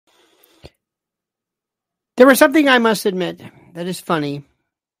There was something I must admit that is funny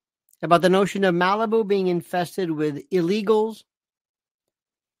about the notion of Malibu being infested with illegals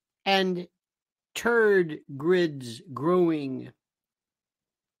and turd grids growing.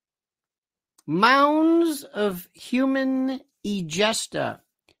 Mounds of human egesta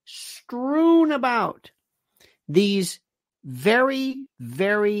strewn about these very,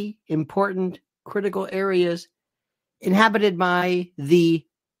 very important critical areas inhabited by the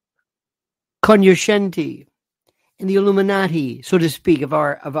cognoscenti and the Illuminati, so to speak, of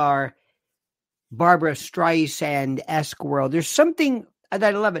our Barbara Streisand-esque world. There's something that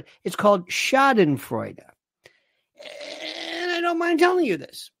I love it. It's called Schadenfreude. And I don't mind telling you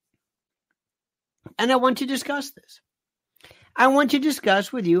this. And I want to discuss this. I want to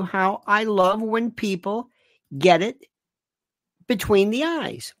discuss with you how I love when people get it between the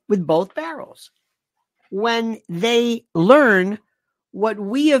eyes with both barrels. When they learn what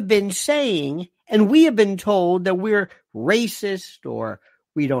we have been saying, and we have been told that we're racist or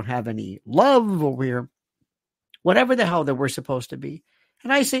we don't have any love or we're whatever the hell that we're supposed to be.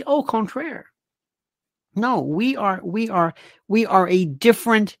 And I say, au contraire. No, we are a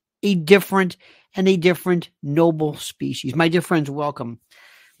different noble species. My dear friends, welcome.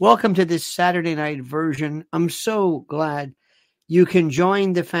 Welcome to this Saturday night version. I'm so glad you can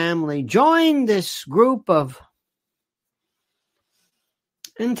join the family. Join this group of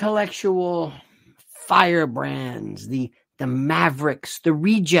intellectual firebrands, the mavericks, the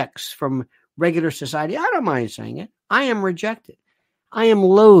rejects from regular society. I don't mind saying it. I am rejected. I am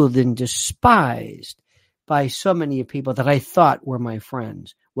loathed and despised by so many people that I thought were my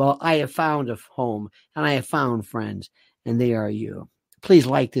friends. Well, I have found a home and I have found friends, and they are you. Please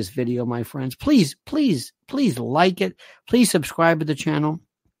like this video, my friends. Please like it. Please subscribe to the channel.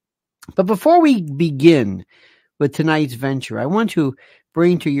 But before we begin with tonight's venture, I want to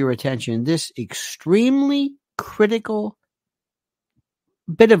bring to your attention this extremely critical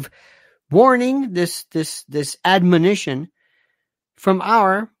bit of warning, this admonition from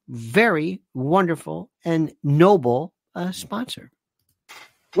our very wonderful and noble sponsor.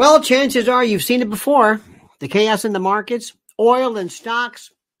 Well, chances are you've seen it before. The chaos in the markets, oil and stocks.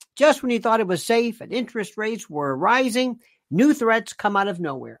 Just when you thought it was safe and interest rates were rising, new threats come out of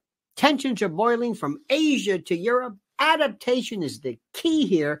nowhere. Tensions are boiling from Asia to Europe. Adaptation is the key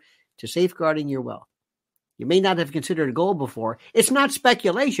here to safeguarding your wealth. You may not have considered gold before. It's not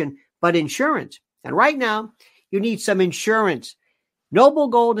speculation, but insurance. And right now, you need some insurance. Noble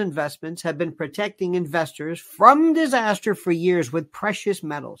Gold Investments have been protecting investors from disaster for years with precious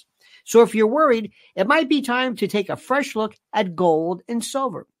metals. So if you're worried, it might be time to take a fresh look at gold and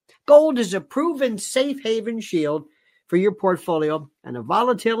silver. Gold is a proven safe haven shield for your portfolio and a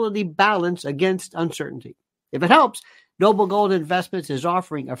volatility balance against uncertainty. If it helps, Noble Gold Investments is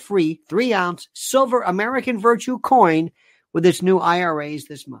offering a free 3-ounce silver American Virtue coin with its new IRAs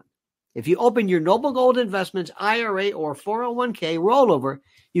this month. If you open your Noble Gold Investments IRA or 401k rollover,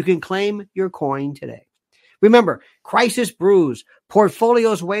 you can claim your coin today. Remember, crisis brews,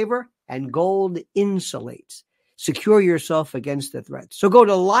 portfolios waver, and gold insulates. Secure yourself against the threats. So go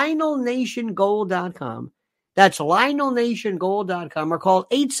to LionelNationGold.com. That's LionelNationGold.com or call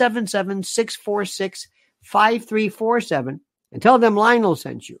 877-646-5347 and tell them Lionel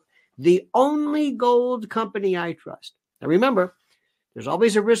sent you. The only gold company I trust. Now remember, there's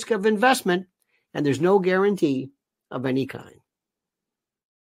always a risk of investment and there's no guarantee of any kind.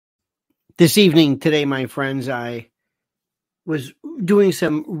 This evening today, my friends, I was doing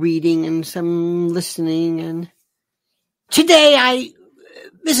some reading and some listening, and today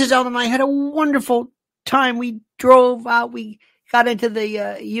Mrs. Ellen and I had a wonderful time. We drove out, we got into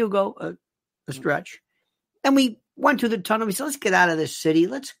the Hugo stretch, and we went to the tunnel. We said, let's get out of this city.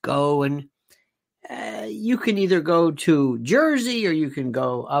 Let's go. And you can either go to Jersey or you can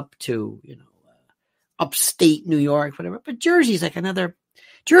go up to, upstate New York, whatever. But Jersey is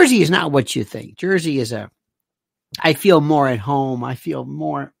Jersey is not what you think. Jersey is I feel more at home. I feel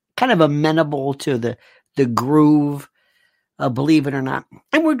more kind of amenable to the groove, believe it or not.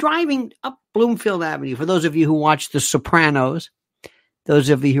 And we're driving up Bloomfield Avenue. For those of you who watch The Sopranos, those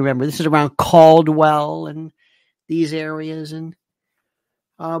of you who remember, this is around Caldwell and these areas, and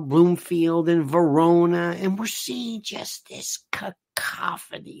Bloomfield and Verona. And we're seeing just this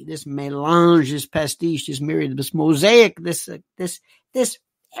cacophony, this melange, this pastiche, this myriad, this mosaic, this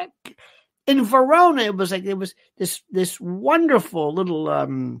in Verona, it was this wonderful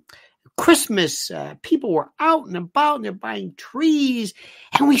little Christmas. People were out and about and they're buying trees,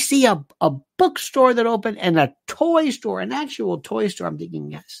 and we see a bookstore that opened and a toy store, an actual toy store. I'm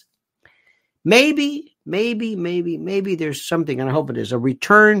thinking, yes, maybe there's something, and I hope it is, a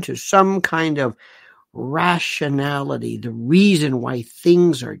return to some kind of rationality, the reason why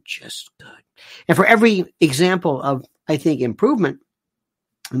things are just good. And for every example of, I think, improvement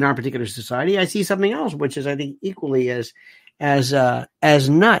in our particular society, I see something else, which is, I think, equally as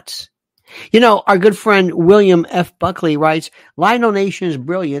nuts. Our good friend William F. Buckley writes, Lionel Nation's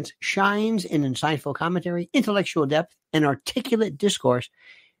brilliance shines in insightful commentary, intellectual depth, and articulate discourse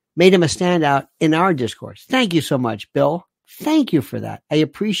made him a standout in our discourse. Thank you so much, Bill. Thank you for that. I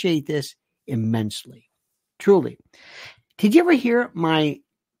appreciate this immensely. Truly. Did you ever hear my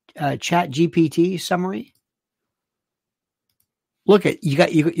Chat GPT summary? Look at you're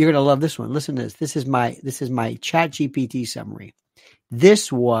going to love this one. Listen to this. This is my Chat GPT summary.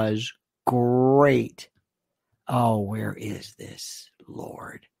 This was great. Oh, where is this,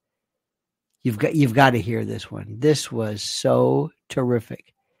 Lord? You've got to hear this one. This was so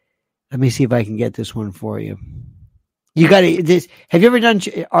terrific. Let me see if I can get this one for you. You got to this. Have you ever done?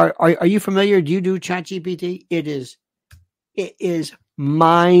 Are you familiar? Do you do Chat GPT? It is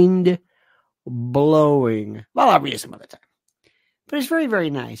mind blowing. Well, I'll read it some other time. But it's very, very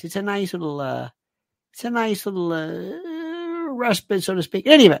nice. It's a nice little respite, so to speak.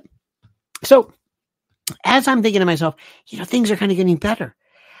 In any event, so as I'm thinking to myself, things are kind of getting better.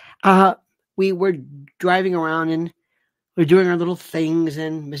 We were driving around and we're doing our little things,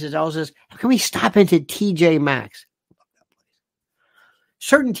 and Mrs. L says, "Can we stop into TJ Maxx?"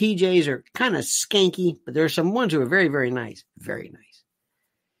 Certain TJs are kind of skanky, but there are some ones who are very, very nice, very nice.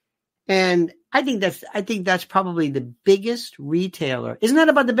 And I think that's probably the biggest retailer. Isn't that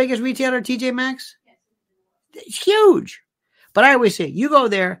about the biggest retailer, TJ Maxx? It's huge. But I always say, you go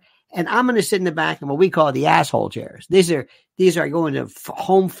there, and I'm going to sit in the back in what we call the asshole chairs. These are going to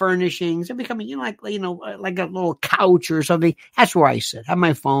home furnishings. They're becoming, like a little couch or something. That's where I sit. I have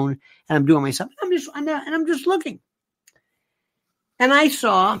my phone, and I'm doing myself. I'm just looking. And I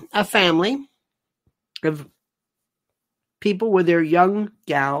saw a family of people with their young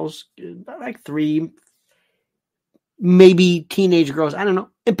gals, like 3, maybe teenage girls, I don't know,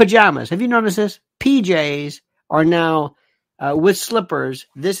 in pajamas. Have you noticed this? PJs are now with slippers.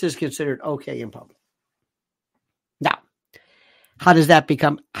 This is considered okay in public. Now, how does that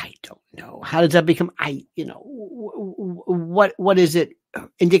become? I don't know. How does that become? What is it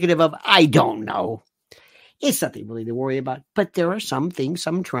indicative of? I don't know. It's nothing really to worry about. But there are some things,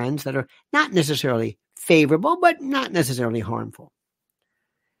 some trends that are not necessarily favorable, but not necessarily harmful.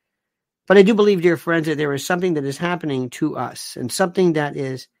 But I do believe, dear friends, that there is something that is happening to us and something that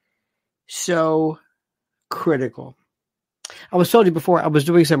is so critical. I was told you before, I was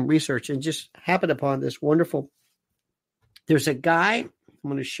doing some research and just happened upon this wonderful. There's a guy I'm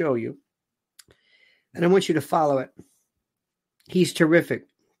going to show you, and I want you to follow it. He's terrific.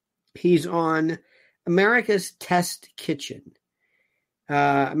 He's on America's Test Kitchen.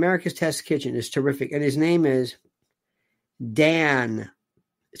 America's Test Kitchen is terrific. And his name is Dan.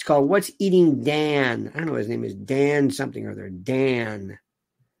 It's called What's Eating Dan. I don't know, his name is Dan something or other. Dan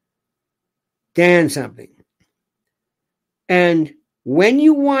something. And when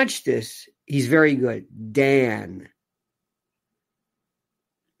you watch this, he's very good. Dan.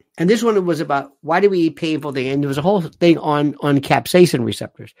 And this one was about why do we eat painful things? And there was a whole thing on capsaicin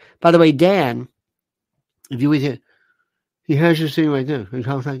receptors. By the way, Dan, if you would hear, he has this thing right there. He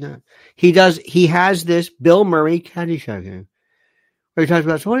talks like that. He has this Bill Murray Caddyshack game where he talks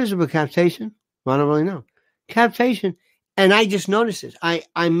about, so what is it with capsaicin? Well, I don't really know. Capsaicin. And I just noticed this.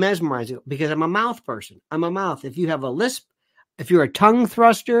 I'm mesmerized because I'm a mouth person. I'm a mouth. If you have a lisp, if you're a tongue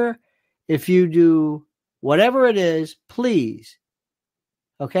thruster, if you do whatever it is, please.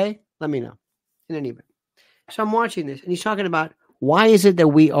 Okay? Let me know. In any event. So I'm watching this and he's talking about why is it that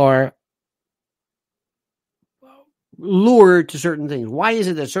we are lured to certain things? Why is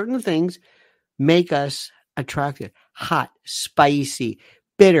it that certain things make us attracted? Hot, spicy,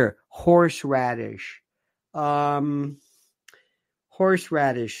 bitter, horseradish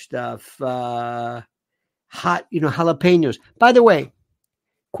stuff, hot, jalapenos. By the way,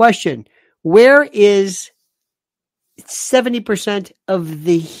 question, where is 70% of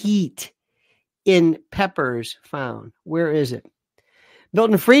the heat in peppers found? Where is it?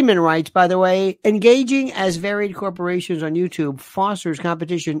 Milton Friedman writes, by the way, engaging as varied corporations on YouTube fosters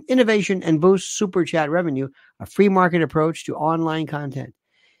competition, innovation, and boosts super chat revenue, a free market approach to online content.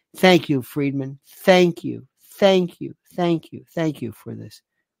 Thank you, Friedman. Thank you for this.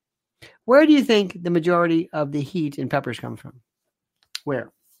 Where do you think the majority of the heat in peppers comes from? Where?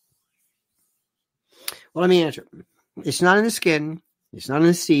 Well, let me answer. It's not in the skin. It's not in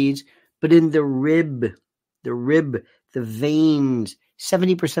the seeds, but in the rib, the veins,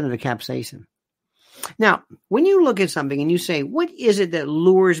 70% of the capsaicin. Now, when you look at something and you say, what is it that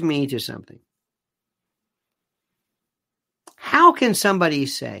lures me to something? How can somebody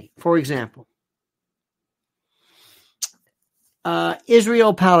say, for example,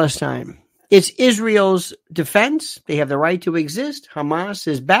 Israel-Palestine, it's Israel's defense. They have the right to exist. Hamas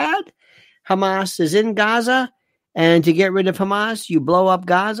is bad. Hamas is in Gaza. And to get rid of Hamas, you blow up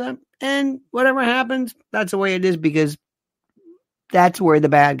Gaza. And whatever happens, that's the way it is because that's where the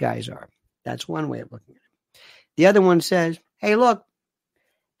bad guys are. That's one way of looking at it. The other one says, hey, look,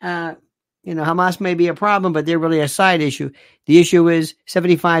 Hamas may be a problem, but they're really a side issue. The issue is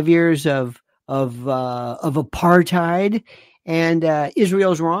 75 years of apartheid, and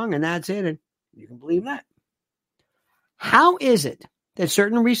Israel's wrong, and that's it. And you can believe that. How is it that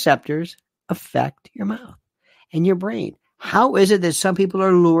certain receptors affect your mouth and your brain? How is it that some people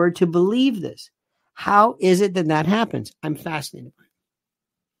are lured to believe this? How is it that that happens? I'm fascinated by it.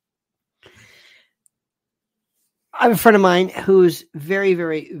 I have a friend of mine who's very,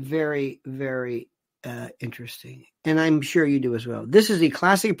 very, very, very interesting, and I'm sure you do as well. This is the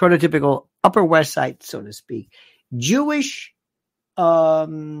classic prototypical Upper West Side, so to speak, Jewish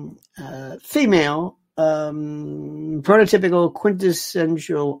female, prototypical,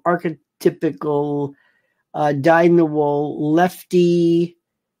 quintessential, archetypical, dyed-in-the-wool, lefty,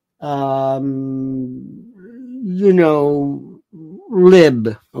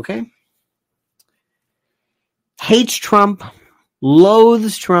 lib, okay? Hates Trump,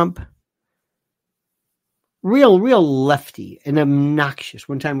 loathes Trump, real lefty and obnoxious.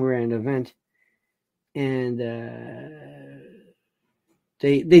 One time we were at an event and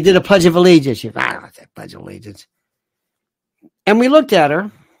they did a Pledge of Allegiance. She said, I don't know that Pledge of Allegiance. And we looked at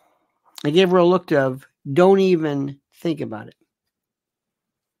her. I gave her a look of, don't even think about it.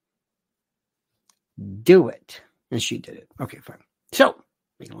 Do it. And she did it. Okay, fine. So,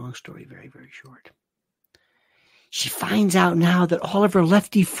 make a long story very, very short. She finds out now that all of her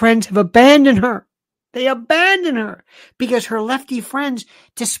lefty friends have abandoned her. They abandon her because her lefty friends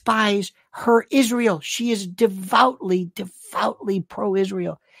despise her Israel. She is devoutly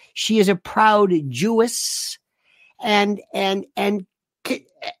pro-Israel. She is a proud Jewess and has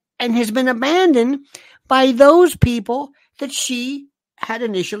been abandoned by those people that she had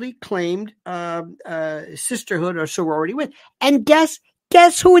initially claimed sisterhood or sorority with. And guess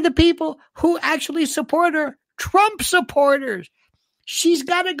who are the people who actually support her? Trump supporters. She's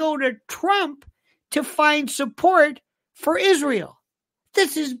got to go to Trump to find support for Israel.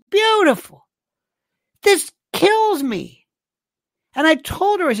 This is beautiful. This kills me. And I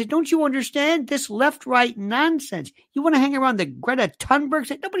told her, I said, don't you understand this left-right nonsense? You want to hang around the Greta Thunberg?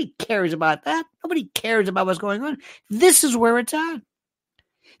 Nobody cares about that. Nobody cares about what's going on. This is where it's at.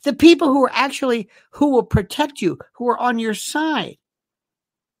 The people who will protect you, who are on your side,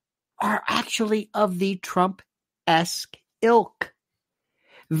 are actually of the Trump-esque ilk.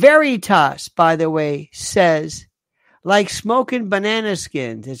 Veritas, by the way, says, like smoking banana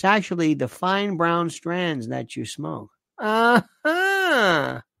skins, it's actually the fine brown strands that you smoke.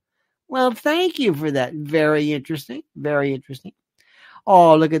 Uh-huh. Well, thank you for that. Very interesting. Very interesting.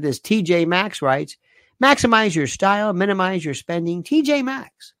 Oh, look at this. TJ Maxx writes, maximize your style, minimize your spending. TJ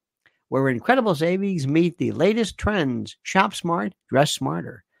Maxx, where incredible savings meet the latest trends. Shop smart, dress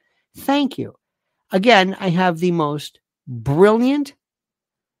smarter. Thank you. Again, I have the most brilliant,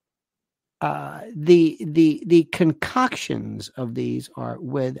 the concoctions of these are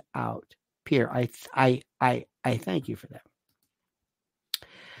without peer. I thank you for that.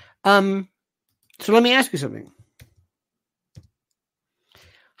 So let me ask you something.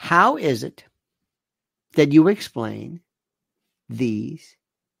 How is it that you explain these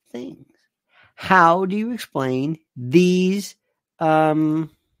things? How do you explain these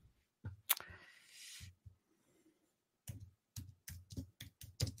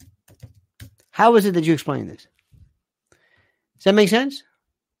how is it that you explain this? Does that make sense?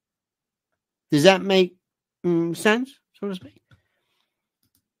 Does that make sense, so to speak?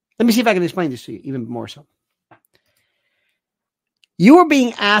 Let me see if I can explain this to you even more so. You are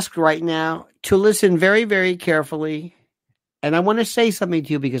being asked right now to listen very, very carefully. And I want to say something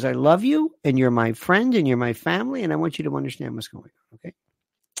to you because I love you and you're my friend and you're my family. And I want you to understand what's going on. Okay.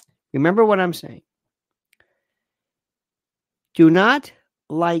 Remember what I'm saying. Do not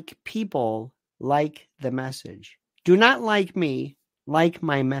like people like the message. Do not like me, like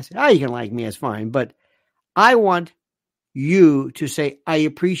my message. Oh, you can like me, it's fine. But I want you to say, I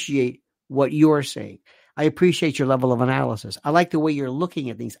appreciate what you're saying. I appreciate your level of analysis. I like the way you're looking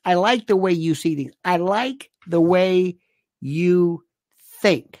at things. I like the way you see things. I like the way you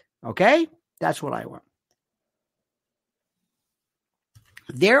think. Okay? That's what I want.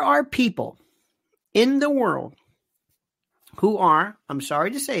 There are people in the world who are, I'm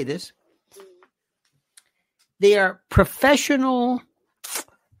sorry to say this, They are professional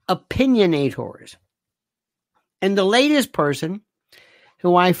opinionators. And the latest person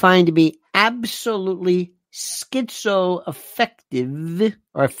who I find to be absolutely schizo-affected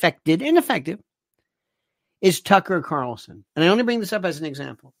or ineffective is Tucker Carlson. And I only bring this up as an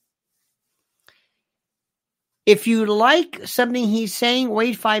example. If you like something he's saying,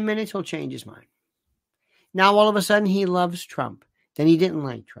 wait 5 minutes, he'll change his mind. Now all of a sudden he loves Trump. Then he didn't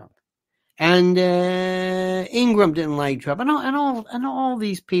like Trump. And Ingram didn't like Trump. And all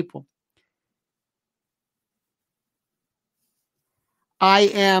these people. I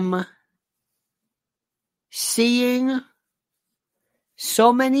am seeing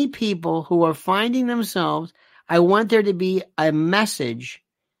so many people who are finding themselves, I want there to be a message,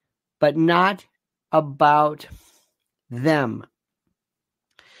 but not about them.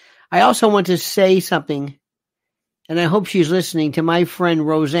 I also want to say something, and I hope she's listening, to my friend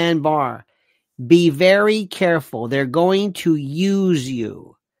Roseanne Barr. Be very careful. They're going to use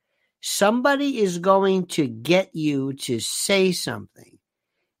you. Somebody is going to get you to say something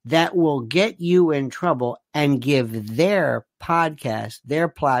that will get you in trouble and give their podcast, their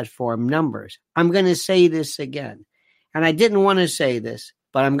platform numbers. I'm going to say this again. And I didn't want to say this,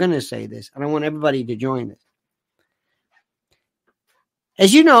 but I'm going to say this. And I want everybody to join this.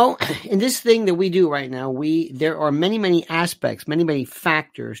 As you know, in this thing that we do right now, there are many, many aspects, many, many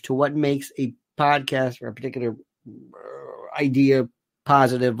factors to what makes a podcast or a particular idea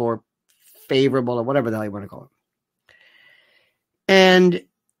positive or favorable or whatever the hell you want to call it. And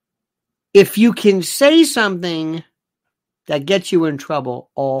if you can say something that gets you in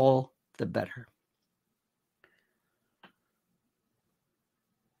trouble, all the better.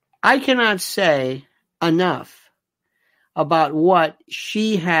 I cannot say enough about what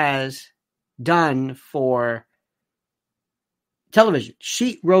she has done for television.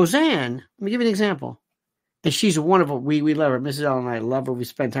 Roseanne, let me give you an example. And she's wonderful. We love her. Mrs. L and I love her. We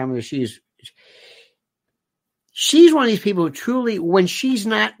spend time with her. She's one of these people who truly, when she's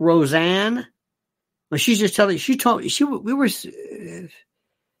not Roseanne, when she's just telling, we were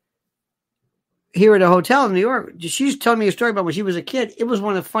here at a hotel in New York. She's telling me a story about when she was a kid. It was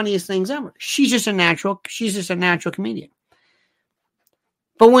one of the funniest things ever. She's just a natural comedian.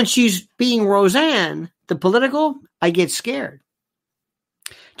 But when she's being Roseanne, the political, I get scared.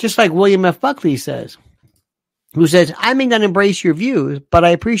 Just like William F. Buckley says, who says, I may not embrace your views, but I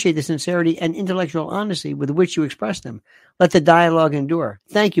appreciate the sincerity and intellectual honesty with which you express them. Let the dialogue endure.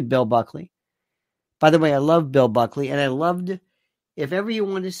 Thank you, Bill Buckley. By the way, I love Bill Buckley, and I loved, if ever you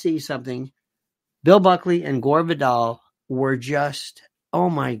want to see something, Bill Buckley and Gore Vidal were just, oh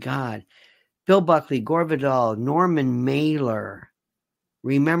my God. Bill Buckley, Gore Vidal, Norman Mailer.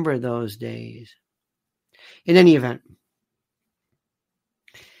 Remember those days. In any event,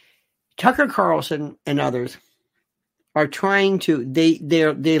 Tucker Carlson and others are trying to,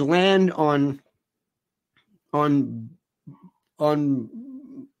 they land on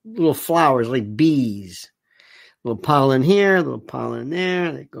little flowers like bees. Little pollen here, little pollen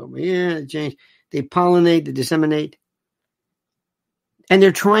there. They go over here, they change. They pollinate, they disseminate. And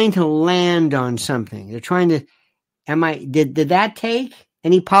they're trying to land on something. They're trying to, did that take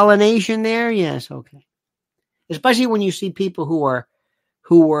any pollination there? Yes, okay. Especially when you see people who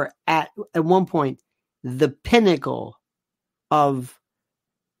were at one point the pinnacle of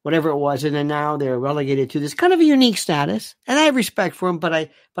whatever it was, and then now they're relegated to this kind of a unique status. And I have respect for him, but I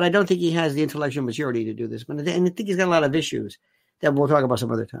don't think he has the intellectual maturity to do this. And I think he's got a lot of issues that we'll talk about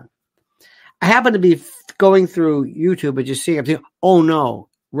some other time. I happen to be going through YouTube and just seeing, I'm thinking, oh no,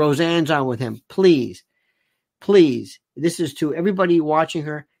 Roseanne's on with him. Please. This is to everybody watching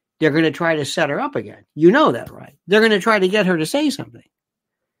her. They're going to try to set her up again. You know that, right? They're going to try to get her to say something.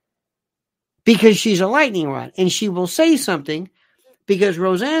 Because she's a lightning rod. And she will say something because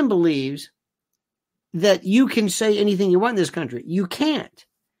Roseanne believes that you can say anything you want in this country. You can't.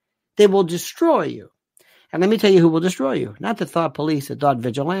 They will destroy you. And let me tell you who will destroy you. Not the thought police, the thought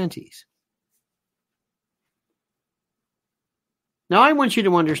vigilantes. Now, I want you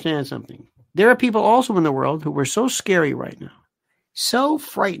to understand something. There are people also in the world who are so scary right now. So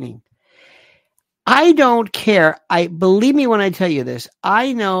frightening. I don't care. Believe me when I tell you this.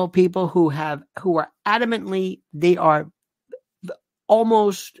 I know people who are adamantly, they are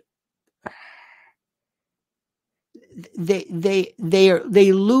almost,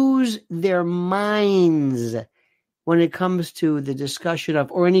 they lose their minds when it comes to the discussion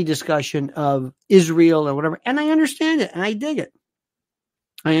of, or any discussion of Israel or whatever. And I understand it and I dig it.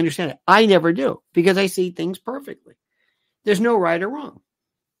 I understand it. I never do because I see things perfectly. There's no right or wrong.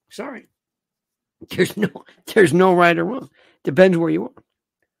 Sorry. There's no right or wrong. Depends where you are.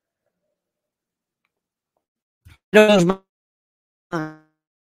 Don't lose my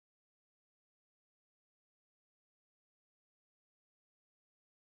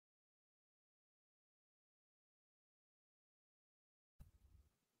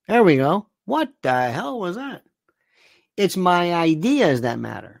There we go. What the hell was that? It's my ideas that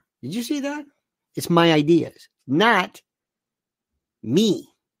matter. Did you see that? It's my ideas, not me,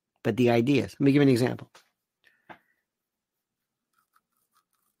 but the ideas. Let me give you an example.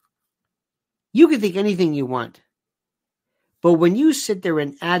 You can think anything you want, but when you sit there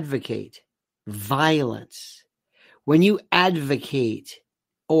and advocate violence, when you advocate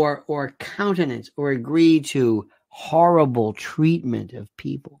or countenance or agree to horrible treatment of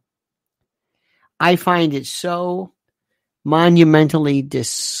people, I find it so monumentally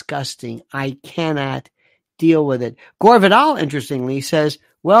disgusting. I cannot deal with it. Gore Vidal, interestingly, says,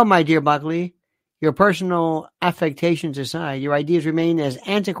 well, my dear Buckley, your personal affectations aside, your ideas remain as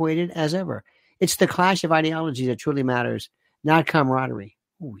antiquated as ever. It's the clash of ideology that truly matters, not camaraderie.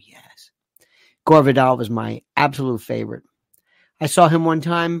 Oh, yes. Gore Vidal was my absolute favorite. I saw him one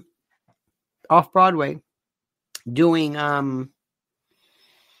time off Broadway doing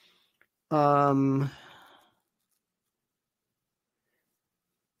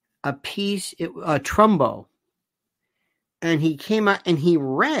a piece, a Trumbo. And he came out and he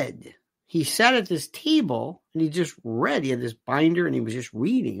read. He sat at this table and he just read. He had this binder and he was just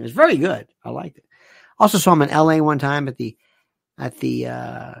reading. It was very good. I liked it. Also saw him in LA one time at the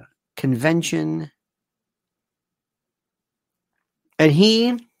convention. And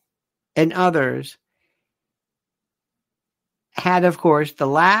he and others had, of course, the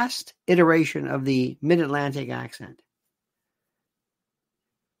last iteration of the Mid-Atlantic accent.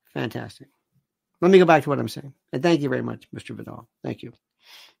 Fantastic. Let me go back to what I'm saying. And thank you very much, Mr. Vidal. Thank you.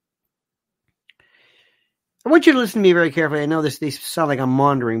 I want you to listen to me very carefully. I know these sound like I'm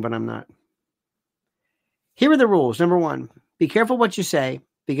maundering, but I'm not. Here are the rules. Number one, be careful what you say,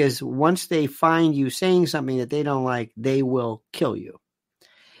 because once they find you saying something that they don't like, they will kill you,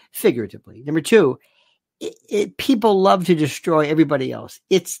 figuratively. Number two, people love to destroy everybody else.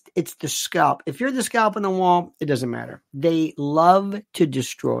 It's the scalp. If you're the scalp on the wall, it doesn't matter. They love to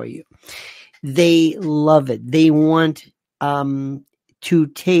destroy you. They love it. They want to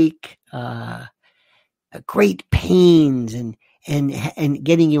take great pains and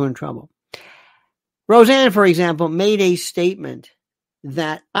getting you in trouble. Roseanne, for example, made a statement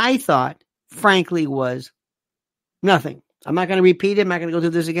that I thought, frankly, was nothing. I'm not going to repeat it. I'm not going to go through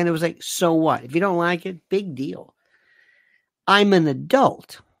this again. It was like, so what? If you don't like it, big deal. I'm an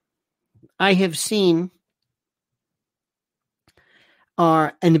adult. I have seen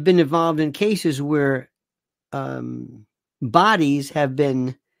and have been involved in cases where bodies have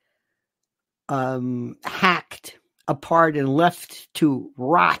been hacked apart and left to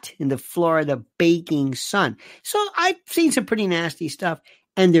rot in the Florida baking sun. So I've seen some pretty nasty stuff,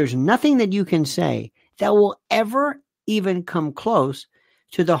 and there's nothing that you can say that will ever even come close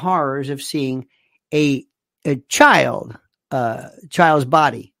to the horrors of seeing a child's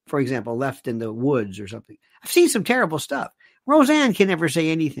body, for example, left in the woods or something. I've seen some terrible stuff. Roseanne can never say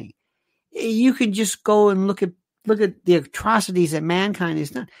anything. You can just go and look at the atrocities that mankind has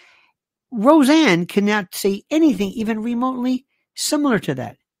done. Roseanne cannot say anything even remotely similar to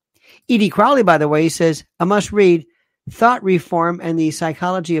that. Edie Crowley, by the way, says, I must read Thought Reform and the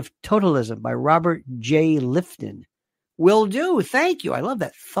Psychology of Totalism by Robert J. Lifton. Will do. Thank you. I love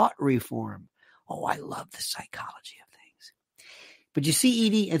that. Thought Reform. Oh, I love the psychology of things. But you see,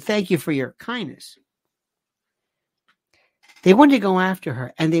 Edie, and thank you for your kindness. They want to go after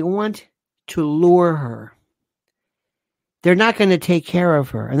her, and they want to lure her. They're not going to take care of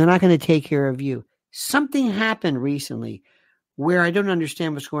her, and they're not going to take care of you. Something happened recently where I don't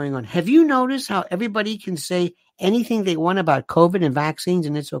understand what's going on. Have you noticed how everybody can say anything they want about COVID and vaccines,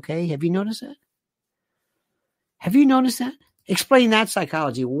 and it's okay? Have you noticed that? Have you noticed that? Explain that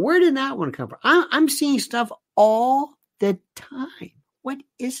psychology. Where did that one come from? I'm seeing stuff all the time. What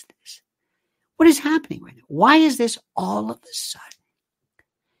is this? What is happening right now? Why is this all of a sudden?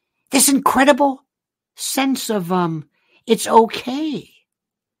 This incredible sense of it's okay.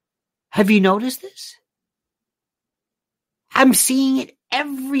 Have you noticed this? I'm seeing it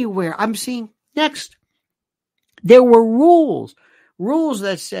everywhere. I'm seeing next. There were rules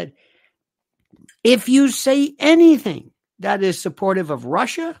that said, if you say anything that is supportive of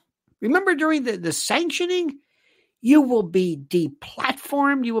Russia, remember during the sanctioning, you will be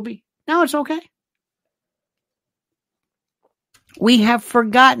deplatformed. Now it's okay. We have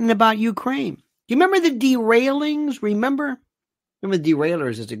forgotten about Ukraine. Do you remember the derailings? Remember Remember the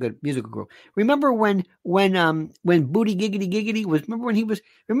Derailers is a good musical group. Remember when Booty Giggity Giggity was,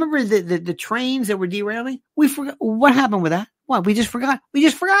 remember the trains that were derailing? We forgot. What happened with that? What? We just forgot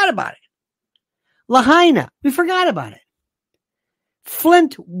about it. Lahaina, we forgot about it.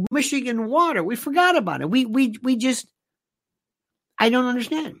 Flint, Michigan water, we forgot about it. We just, I don't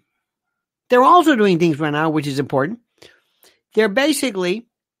understand. They're also doing things right now, which is important. They're basically,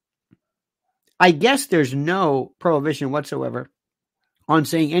 I guess there's no prohibition whatsoever on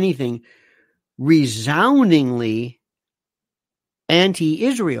saying anything resoundingly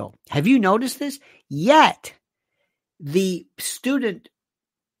anti-Israel. Have you noticed this? Yet, the student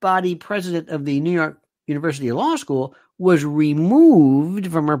body president of the New York University Law School was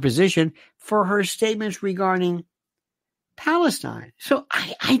removed from her position for her statements regarding Palestine. So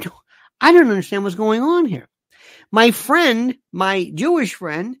I don't understand what's going on here. My friend, my Jewish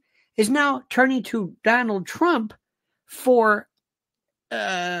friend, is now turning to Donald Trump for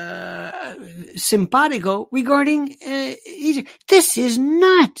simpatico regarding Egypt. This is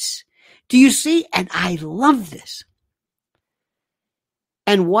nuts. Do you see? And I love this.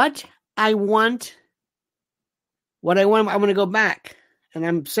 And what I want, I want to go back, and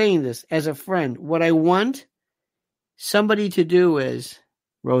I'm saying this as a friend. What I want somebody to do is,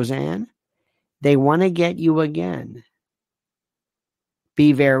 Roseanne, they want to get you again.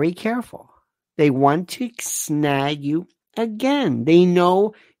 Be very careful. They want to snag you again. They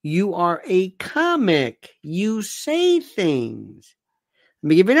know you are a comic. You say things. Let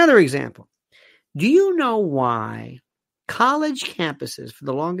me give you another example. Do you know why college campuses for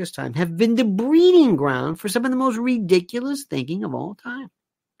the longest time have been the breeding ground for some of the most ridiculous thinking of all time?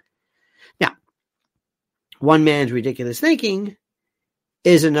 Now, one man's ridiculous thinking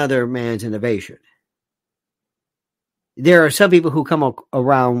is another man's innovation. There are some people who come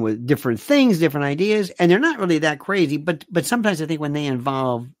around with different things, different ideas, and they're not really that crazy. But sometimes I think when they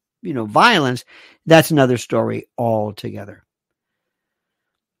involve, violence, that's another story altogether.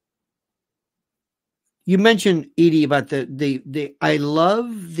 You mentioned, Edie, about the I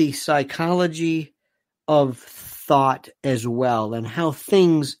love the psychology of thought as well, and how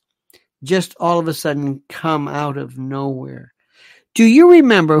things just all of a sudden come out of nowhere. Do you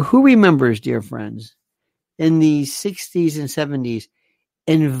remember, who remembers, dear friends, in the 60s and 70s,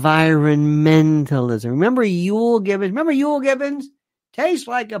 environmentalism? Remember Yule Gibbons? Tastes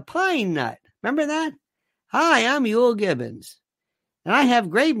like a pine nut. Remember that? Hi, I'm Yule Gibbons, and I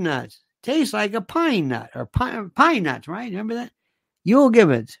have grape nuts. Tastes like a pine nut, or pine nuts, right? Remember that? Yule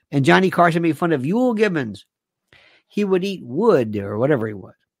Gibbons. And Johnny Carson made fun of Yule Gibbons. He would eat wood or whatever he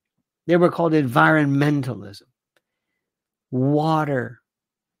was. They were called environmentalism. Water.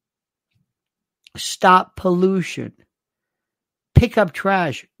 Stop pollution. Pick up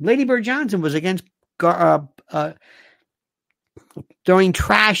trash. Lady Bird Johnson was against throwing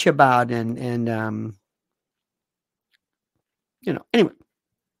trash about and anyway.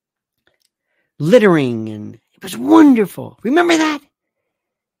 Littering, and it was wonderful. Remember that?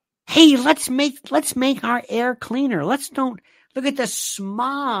 Hey, let's make our air cleaner. Let's don't look at the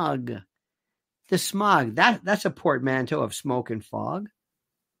smog. The smog, that's a portmanteau of smoke and fog.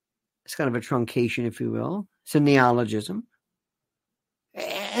 It's kind of a truncation, if you will. It's a neologism.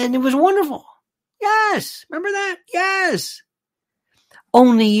 And it was wonderful. Yes. Remember that? Yes.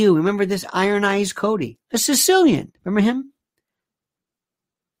 Only You. Remember this Iron Eyes Cody, a Sicilian. Remember him?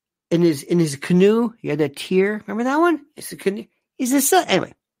 In his canoe, he had a tear. Remember that one? It's a canoe. He's a son.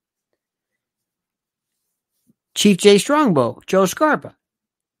 Anyway. Chief J. Strongbow, Joe Scarpa,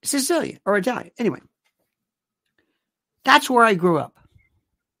 Sicilian or Italian. Anyway. That's where I grew up.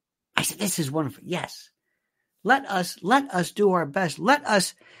 I said, this is wonderful. Yes. Let us do our best. Let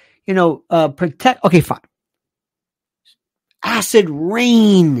us, protect. Okay, fine. Acid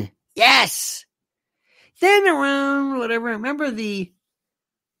rain. Yes. Then around whatever, remember the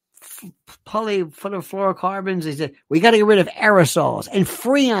polyfluorocarbons? They said, we got to get rid of aerosols and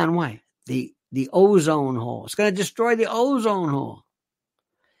Freon. Why? The ozone hole. It's going to destroy the ozone hole.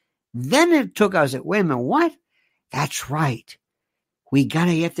 Then it took us, wait a minute, what? That's right. We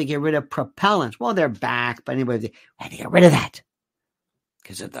have to get rid of propellants. Well, they're back, but anyway, we had to get rid of that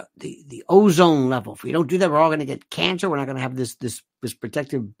because of the ozone level. If we don't do that, we're all going to get cancer. We're not going to have this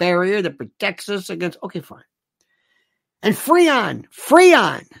protective barrier that protects us against. Okay, fine. And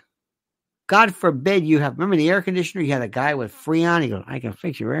Freon. God forbid you have. Remember the air conditioner? You had a guy with Freon. He goes, I can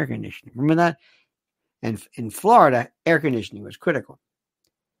fix your air conditioning. Remember that? And in Florida, air conditioning was critical.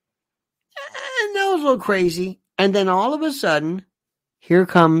 And that was a little crazy. And then all of a sudden, here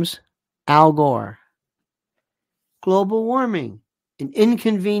comes Al Gore. Global warming, an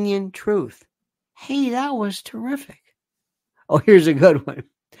inconvenient truth. Hey, that was terrific. Oh, here's a good one.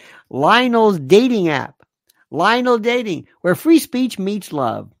 Lionel's dating app. Lionel Dating, where free speech meets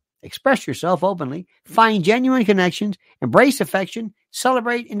love. Express yourself openly. Find genuine connections. Embrace affection.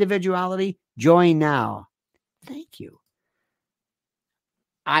 Celebrate individuality. Join now. Thank you.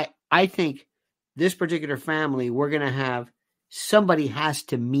 I think this particular family, we're going to have somebody has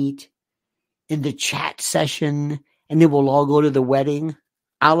to meet in the chat session, and then we'll all go to the wedding.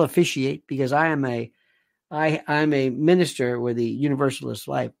 I'll officiate because I'm a minister with the Universalist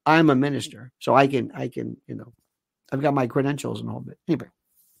life. I'm a minister, so I can, I've got my credentials and all that. Anyway,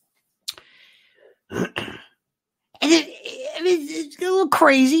 and it's a little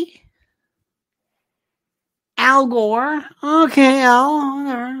crazy. Al Gore, okay, Al,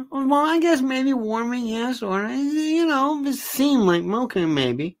 whatever. Well, I guess maybe warming, yes, or it seemed like okay,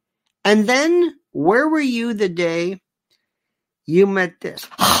 maybe. And then, where were you the day you met this?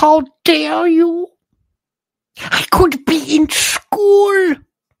 How dare you? I could be in school,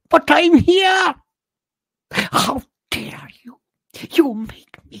 but I'm here. How dare you? You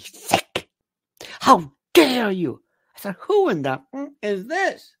make me sick. How dare you? I said, who in the is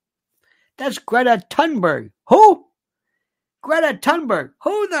this? That's Greta Thunberg. Who? Greta Thunberg.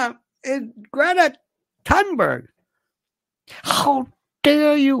 Who the is Greta Thunberg? How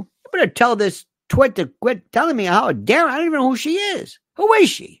dare you? You better tell this twit to quit telling me how dare. I don't even know who she is. Who is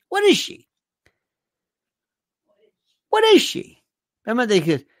she? What is she? What is she? I'm not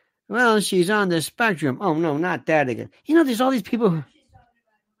thinking, well, she's on the spectrum. Oh, no, not that again. There's all these people who...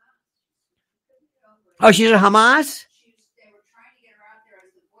 Oh, she's a Hamas?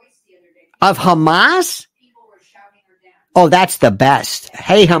 Of Hamas? Oh, that's the best.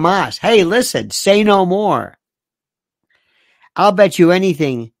 Hey, Hamas. Hey, listen, say no more. I'll bet you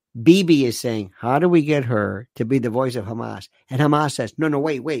anything Bibi is saying, how do we get her to be the voice of Hamas? And Hamas says, no,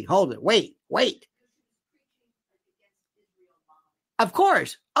 wait, hold it. Wait. Of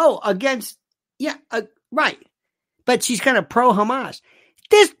course. Oh, against, yeah, right. But she's kind of pro-Hamas.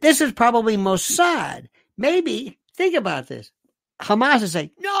 This is probably Mossad. Maybe, think about this. Hamas is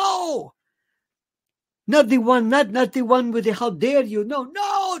saying, no. Not the one with the how dare you. No,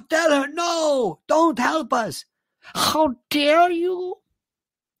 tell her, no, don't help us. How dare you?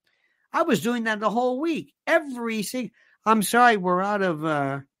 I was doing that the whole week. I'm sorry, we're out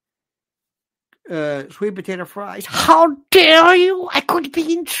of sweet potato fries. How dare you? I could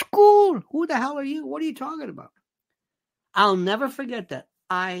be in school. Who the hell are you? What are you talking about? I'll never forget that.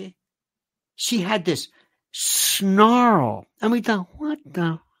 She had this snarl. And we thought, what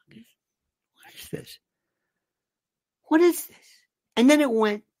is this? What is this? And then it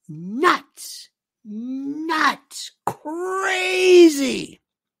went nuts, crazy.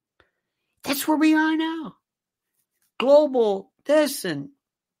 That's where we are now. Global this and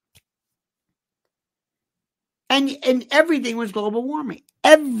everything was global warming.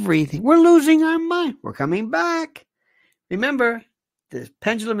 Everything. We're losing our mind. We're coming back. Remember, the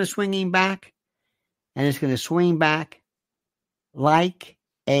pendulum is swinging back, and it's going to swing back like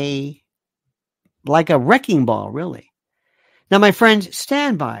a wrecking ball, really. Now, my friends,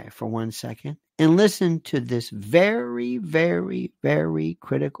 stand by for 1 second and listen to this very, very, very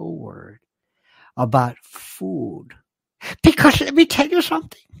critical word about food. Because let me tell you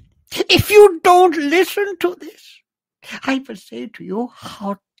something. If you don't listen to this, I will say to you,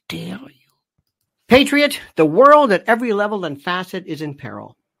 how dare you? Patriot, the world at every level and facet is in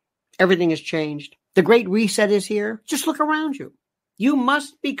peril. Everything has changed. The Great Reset is here. Just look around you. You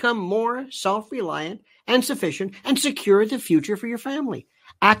must become more self-reliant and sufficient and secure the future for your family.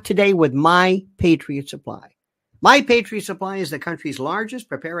 Act today with My Patriot Supply. My Patriot Supply is the country's largest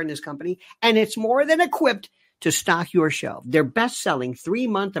preparedness company, and it's more than equipped to stock your shelf. Their best-selling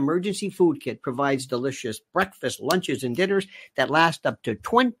 3-month emergency food kit provides delicious breakfast, lunches, and dinners that last up to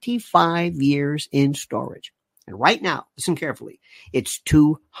 25 years in storage. And right now, listen carefully, it's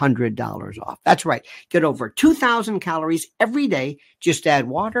 $200 off. That's right. Get over 2,000 calories every day. Just add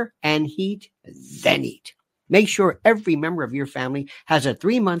water and heat, then eat. Make sure every member of your family has a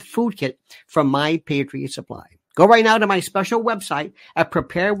 3-month food kit from My Patriot Supply. Go right now to my special website at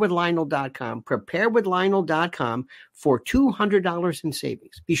preparewithlionel.com, preparewithlionel.com for $200 in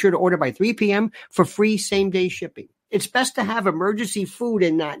savings. Be sure to order by 3 p.m. for free same-day shipping. It's best to have emergency food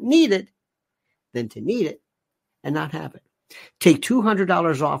and not need it than to need it and not have it. Take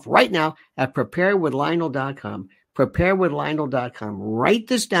 $200 off right now at preparewithlionel.com, preparewithlionel.com. Write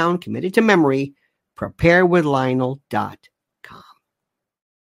this down, commit it to memory, preparewithlionel.com.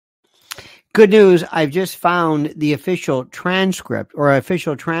 Good news, I've just found the official transcript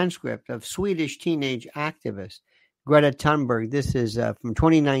of Swedish teenage activist Greta Thunberg. This is from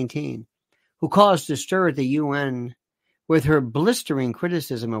 2019, who caused a stir at the UN with her blistering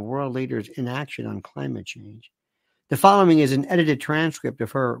criticism of world leaders' inaction on climate change. The following is an edited transcript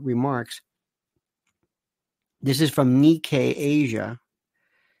of her remarks. This is from Nikkei Asia,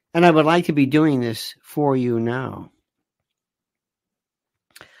 and I would like to be doing this for you now.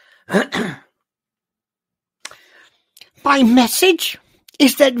 My message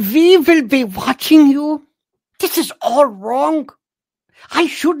is that we will be watching you. This is all wrong. I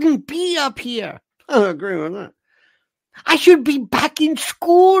shouldn't be up here. I agree with that. I should be back in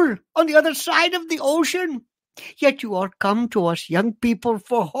school on the other side of the ocean. Yet you all come to us young people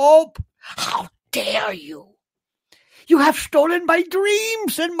for hope. How dare you? You have stolen my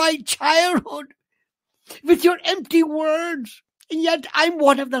dreams and my childhood with your empty words. And yet I'm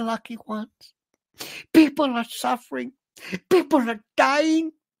one of the lucky ones. People are suffering. People are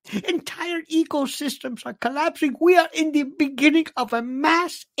dying. Entire ecosystems are collapsing. We are in the beginning of a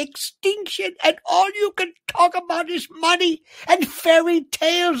mass extinction, and all you can talk about is money and fairy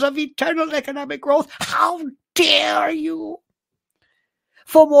tales of eternal economic growth. How dare you?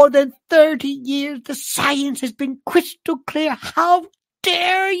 For more than 30 years, the science has been crystal clear. How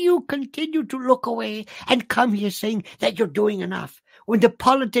dare you continue to look away and come here saying that you're doing enough when the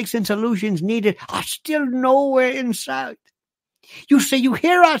politics and solutions needed are still nowhere in sight? You say you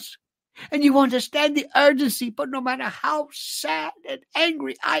hear us and you understand the urgency, but no matter how sad and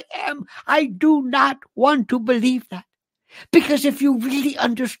angry I am, I do not want to believe that. Because if you really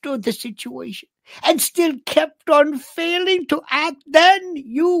understood the situation and still kept on failing to act, then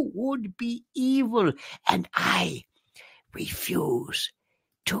you would be evil. And I refuse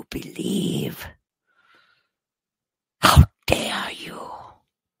to believe. How dare you?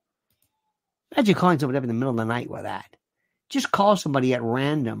 Imagine calling somebody up in the middle of the night with that. Just call somebody at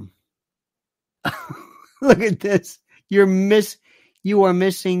random. Look at this. You are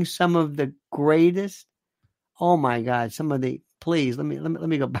missing some of the greatest. Oh my God. Please let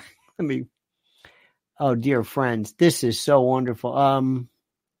me go back. Oh dear friends. This is so wonderful.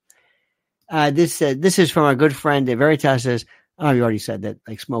 This is from our good friend Veritas says, oh, you already said that,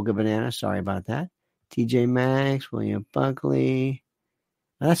 like smoke a banana. Sorry about that. TJ Maxx, William Buckley.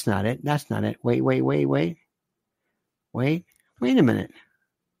 No, that's not it. Wait a minute.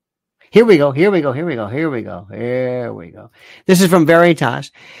 Here we go. This is from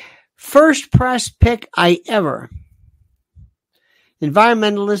Veritas. First press pick I ever.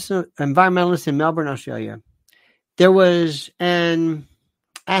 Environmentalist in Melbourne, Australia. There was an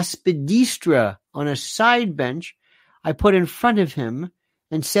aspidistra on a side bench I put in front of him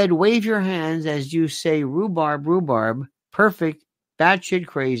and said, wave your hands as you say rhubarb, perfect, batshit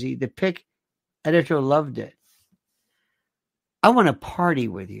crazy. The pick editor loved it. I want to party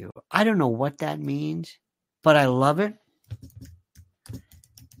with you. I don't know what that means, but I love it.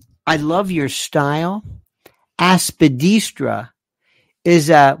 I love your style. Aspidistra is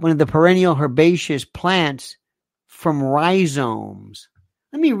one of the perennial herbaceous plants from rhizomes.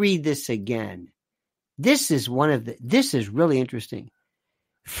 Let me read this again. This is really interesting.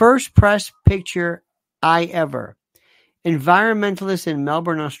 First press picture I ever. Environmentalist in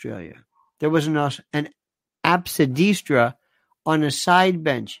Melbourne, Australia. There was an aspidistra on a side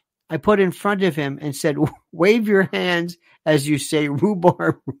bench. I put in front of him and said, wave your hands as you say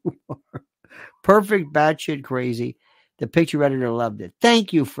rhubarb. Perfect, batshit crazy. The picture editor loved it.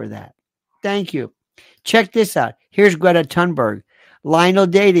 Thank you for that. Thank you. Check this out. Here's Greta Thunberg. Lionel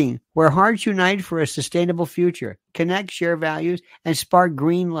dating, where hearts unite for a sustainable future. Connect, share values, and spark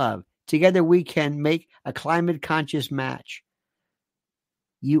green love. Together we can make a climate-conscious match.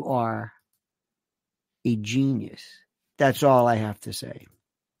 You are a genius. That's all I have to say.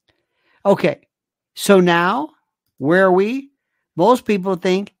 Okay, so now, where are we? Most people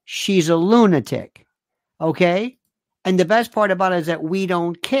think she's a lunatic, okay? And the best part about it is that we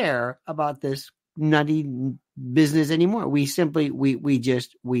don't care about this nutty business anymore. We simply,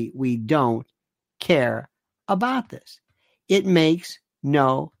 we don't care about this. It makes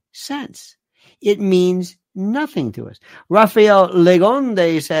no sense. It means nothing to us. Rafael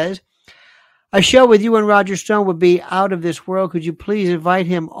Legonde says, a show with you and Roger Stone would be out of this world. Could you please invite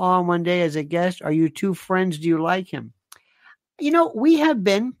him on one day as a guest? Are you two friends? Do you like him? You know, we have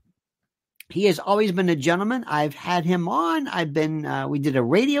been. He has always been a gentleman. I've had him on. We did a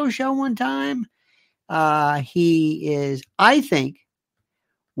radio show one time. He is, I think,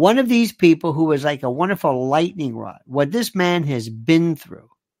 one of these people who is like a wonderful lightning rod. What this man has been through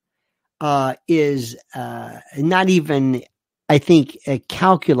is not even, I think,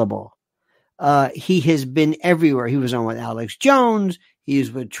 calculable. He has been everywhere. He was on with Alex Jones. He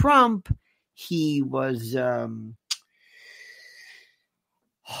was with Trump. He was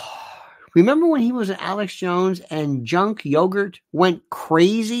Remember when he was at Alex Jones and Junk Yogurt went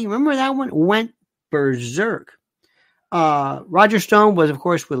crazy? Remember that one? Went berserk. Roger Stone was, of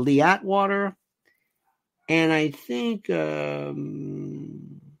course, with Lee Atwater. And I think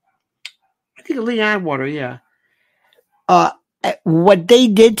Lee Atwater, yeah. What they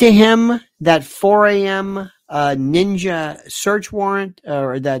did to him, that 4 a.m. Ninja search warrant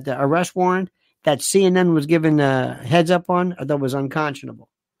or that arrest warrant that CNN was given a heads up on, I thought was unconscionable.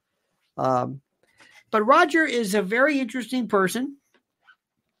 But Roger is a very interesting person.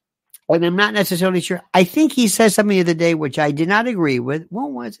 And I'm not necessarily sure. I think he said something the other day which I did not agree with.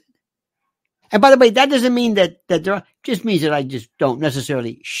 What was it? And by the way, that doesn't mean that there just means that I just don't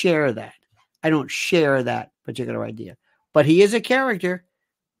necessarily share that. I don't share that particular idea. But he is a character,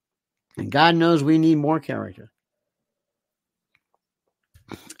 and God knows we need more character.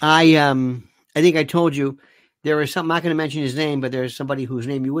 I think I told you there is something, I'm not going to mention his name, but there's somebody whose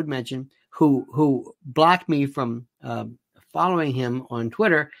name you would mention who blocked me from following him on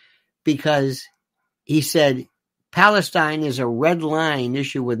Twitter because he said Palestine is a red line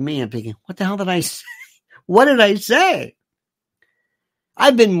issue with me. I'm thinking, what the hell did I say? What did I say?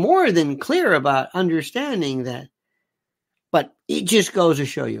 I've been more than clear about understanding that, but it just goes to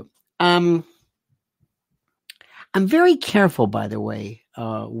show you. I'm very careful, by the way,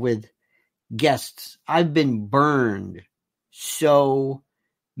 with guests. I've been burned so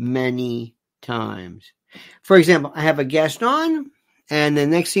many times. For example, I have a guest on, and the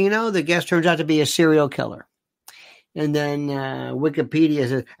next thing you know, the guest turns out to be a serial killer. And then Wikipedia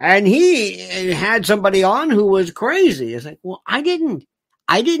says, and he had somebody on who was crazy. It's like, well, I didn't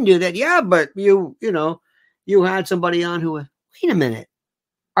do that. Yeah, but you had somebody on who, wait a minute.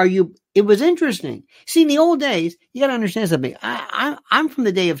 It was interesting. See, in the old days, you got to understand something. I'm from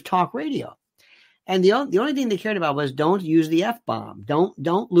the day of talk radio. And the only thing they cared about was don't use the F-bomb.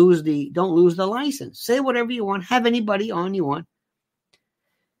 Don't lose the license. Say whatever you want. Have anybody on you want.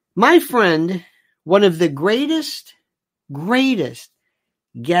 My friend, one of the greatest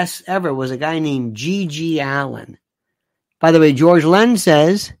guests ever was a guy named G.G. Allen. By the way, George Lenn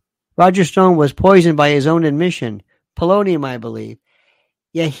says Roger Stone was poisoned by his own admission. Polonium, I believe.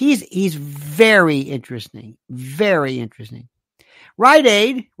 Yeah, he's very interesting. Very interesting. Rite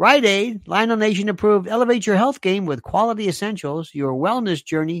Aid, Lionel Nation approved. Elevate your health game with quality essentials. Your wellness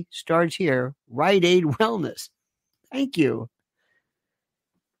journey starts here. Rite Aid Wellness. Thank you.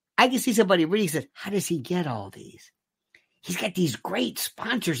 I can see somebody reading says, how does he get all these? He's got these great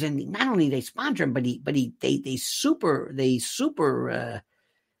sponsors, and not only they sponsor him, but they super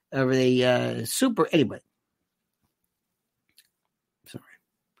anyway. Sorry,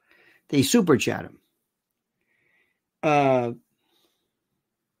 they super chat him.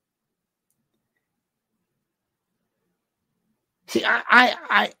 See,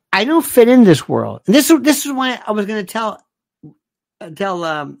 I don't fit in this world, and this is why I was going to tell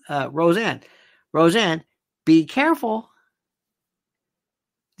Roseanne, be careful.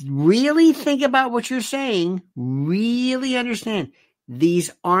 Really think about what you're saying. Really understand.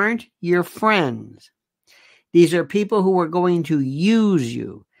 These aren't your friends. These are people who are going to use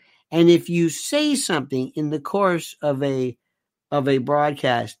you. And if you say something in the course of a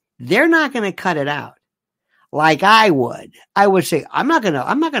broadcast, they're not going to cut it out like I would. I would say, oh, no.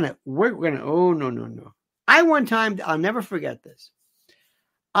 I'll never forget this.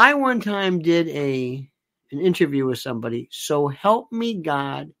 I one time did an interview with somebody, so help me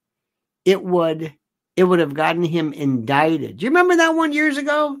God, it would have gotten him indicted. Do you remember that one years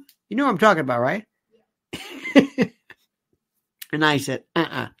ago? You know what I'm talking about, right? Yeah. And I said,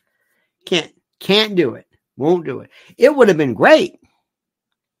 can't do it. Won't do it. It would have been great.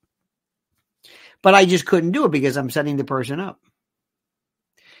 But I just couldn't do it because I'm setting the person up.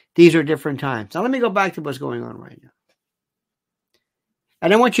 These are different times. Now let me go back to what's going on right now.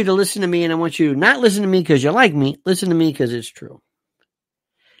 And I want you to listen to me, and I want you to not listen to me because you like me. Listen to me because it's true.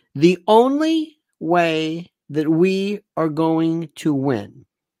 The only way that we are going to win,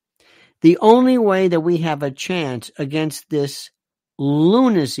 the only way that we have a chance against this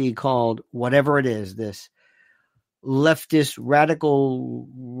lunacy called whatever it is, this leftist, radical,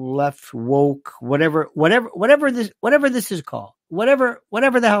 left woke, whatever this is called, whatever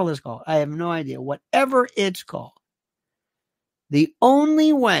the hell it's called. I have no idea. Whatever it's called. The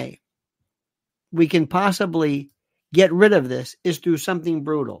only way we can possibly get rid of this is through something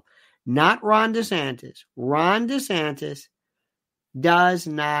brutal. Not Ron DeSantis. Ron DeSantis does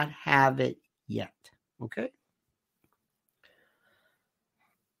not have it yet. Okay?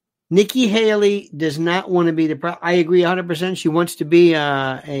 Nikki Haley does not want to be I agree 100%. She wants to be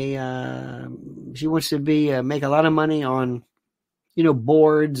make a lot of money on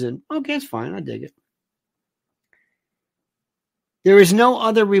boards and okay, it's fine. I dig it. There is no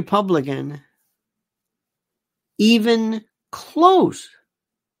other Republican even close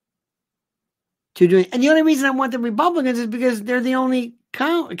to doing. And the only reason I want the Republicans is because they're the only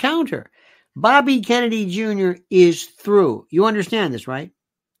counter. Bobby Kennedy Jr. is through. You understand this, right?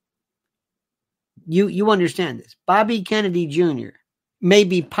 You understand this. Bobby Kennedy Jr. may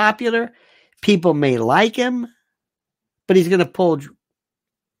be popular. People may like him, but he's going to pull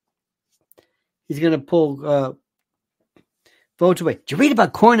votes away. Did you read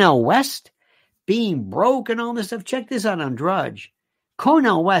about Cornel West being broke and all this stuff? Check this out on Drudge.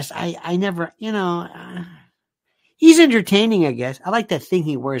 Cornel West, I never, he's entertaining, I guess. I like that thing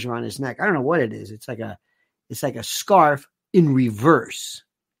he wears around his neck. I don't know what it is. It's like a scarf in reverse,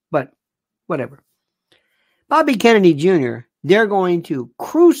 but whatever. Bobby Kennedy Jr., they're going to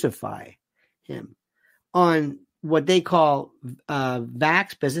crucify him on what they call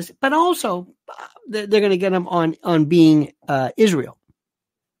vax business, but also they're going to get him on being Israel,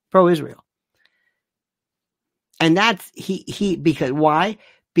 pro-Israel. And that's he because why?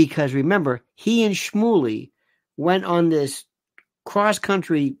 Because remember, he and Shmuley went on this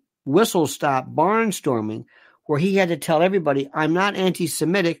cross-country whistle-stop barnstorming where he had to tell everybody, I'm not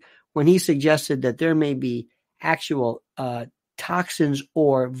anti-Semitic, when he suggested that there may be actual toxins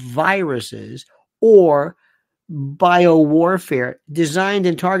or viruses or biowarfare designed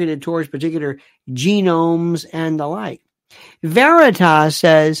and targeted towards particular genomes and the like. Veritas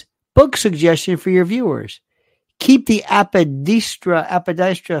says, book suggestion for your viewers. Keep the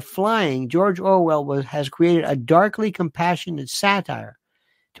apodistra flying. George Orwell has created a darkly compassionate satire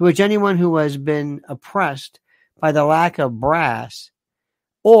to which anyone who has been oppressed by the lack of brass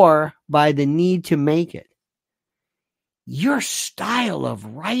or by the need to make it. Your style of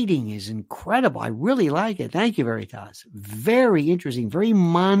writing is incredible. I really like it. Thank you, Veritas. Very interesting, very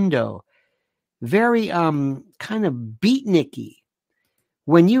mondo, very kind of beatniky.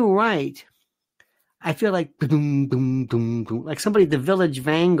 When you write, I feel like boom, boom, boom, boom, like somebody at the Village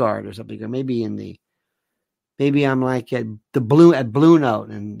Vanguard or something, or maybe I'm like at Blue Note,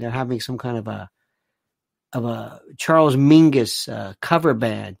 and they're having some kind of a Charles Mingus cover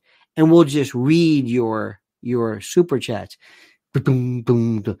band, and we'll just read your super chats. Boom,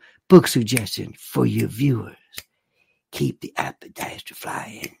 boom, boom. Book suggestion for your viewers. Keep the appetizer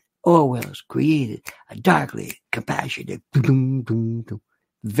flying. Orwell's created a darkly compassionate. Boom, boom, boom.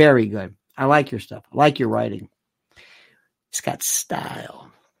 Very good. I like your stuff. I like your writing. It's got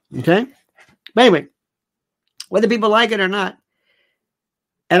style. Okay? But anyway, whether people like it or not,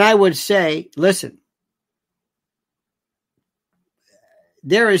 and I would say, listen,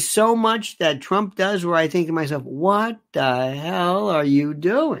 there is so much that Trump does where I think to myself, what the hell are you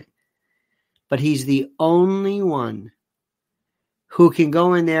doing? But he's the only one who can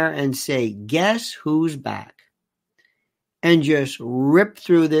go in there and say, guess who's back? And just rip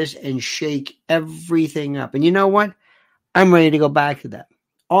through this and shake everything up. And you know what? I'm ready to go back to that.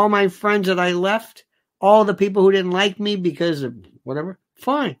 All my friends that I left, all the people who didn't like me because of whatever,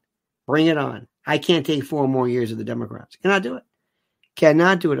 fine. Bring it on. I can't take 4 more years of the Democrats. Cannot do it.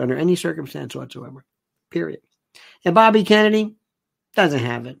 Cannot do it under any circumstance whatsoever. Period. And Bobby Kennedy doesn't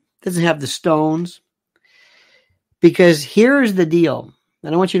have it. Doesn't have the stones. Because here's the deal.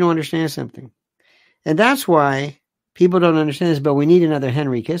 And I want you to understand something. And that's why people don't understand this, but we need another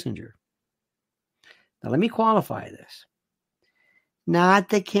Henry Kissinger. Now, let me qualify this. Not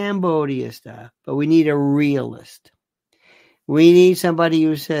the Cambodia stuff, but we need a realist. We need somebody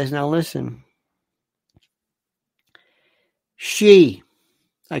who says, now listen,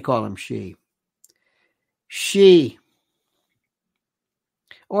 I call him she,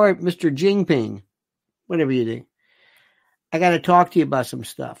 or Mr. Jinping, whatever you do. I got to talk to you about some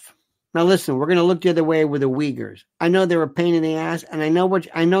stuff. Now listen, we're going to look the other way with the Uyghurs. I know they're a pain in the ass, and I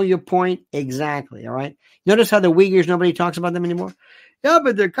know your point exactly, all right? Notice how the Uyghurs, nobody talks about them anymore? Yeah,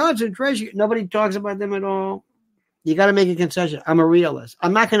 but their concentration, nobody talks about them at all. You got to make a concession. I'm a realist.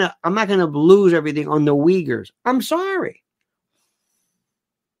 I'm not going to lose everything on the Uyghurs. I'm sorry.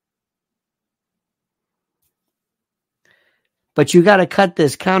 But you got to cut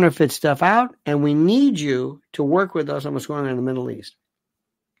this counterfeit stuff out, and we need you to work with us on what's going on in the Middle East.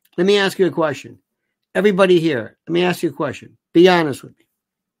 Let me ask you a question. Everybody here, let me ask you a question. Be honest with me.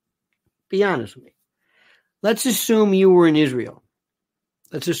 Be honest with me. Let's assume you were in Israel.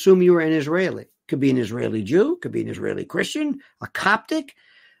 Let's assume you were an Israeli. Could be an Israeli Jew, could be an Israeli Christian, a Coptic,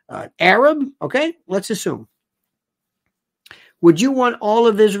 Arab, okay? Let's assume. Would you want all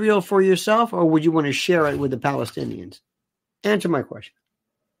of Israel for yourself, or would you want to share it with the Palestinians? Answer my question.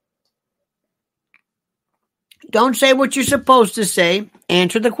 Don't say what you're supposed to say.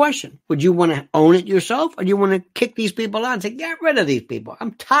 Answer the question. Would you want to own it yourself, or do you want to kick these people out and say, get rid of these people?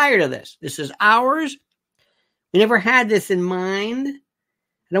 I'm tired of this. This is ours. We never had this in mind. I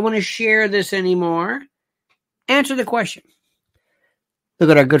don't want to share this anymore. Answer the question. Look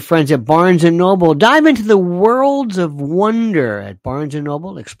at our good friends at Barnes & Noble. Dive into the worlds of wonder at Barnes &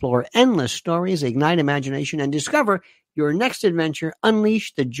 Noble. Explore endless stories, ignite imagination, and discover your next adventure.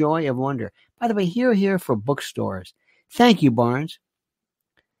 Unleash the joy of wonder. By the way, here for bookstores. Thank you, Barnes.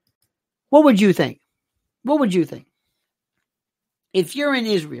 What would you think? What would you think? If you're in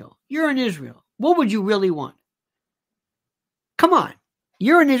Israel, what would you really want? Come on.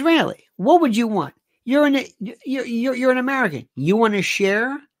 You're an Israeli. What would you want? You're an American. You want to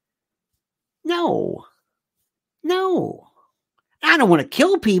share? No. I don't want to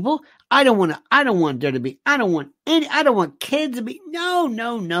kill people. I don't want kids to be.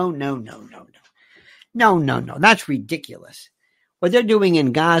 No. That's ridiculous. What they're doing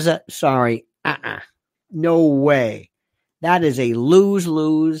in Gaza, sorry. No way. That is a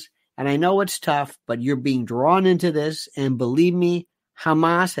lose-lose. And I know it's tough, but you're being drawn into this. And believe me,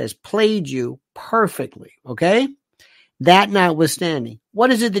 Hamas has played you perfectly, okay? That notwithstanding, what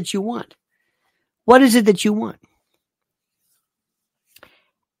is it that you want? What is it that you want?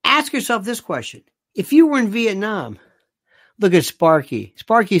 Ask yourself this question. If you were in Vietnam, look at Sparky.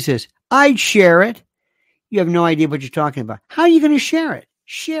 Sparky says, I'd share it. You have no idea what you're talking about. How are you going to share it?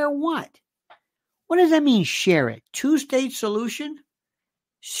 Share what? What does that mean, share it? Two-state solution?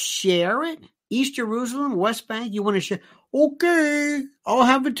 Share it? East Jerusalem, West Bank, you want to share? Okay, I'll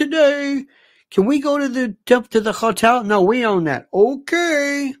have it today. Can we go to the hotel? No, we own that.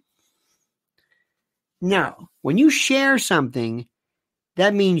 Okay. Now, when you share something,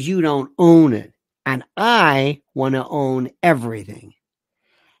 that means you don't own it. And I want to own everything.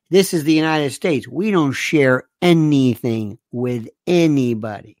 This is the United States. We don't share anything with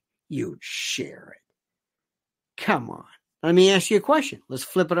anybody. You share it. Come on. Let me ask you a question. Let's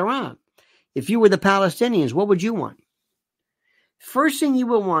flip it around. If you were the Palestinians, what would you want? First thing you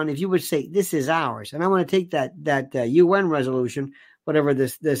would want, if you would say, this is ours, and I want to take that UN resolution, whatever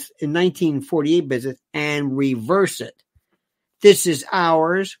this in 1948 business, and reverse it. This is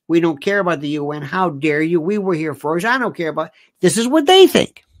ours. We don't care about the UN. How dare you? We were here first. I don't care about it. This is what they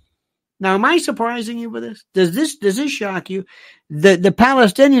think. Now, am I surprising you with this? Does this shock you? The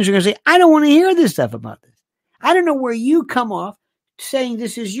Palestinians are going to say, I don't want to hear this stuff about this. I don't know where you come off saying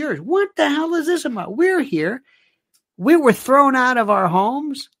this is yours. What the hell is this about? We're here. We were thrown out of our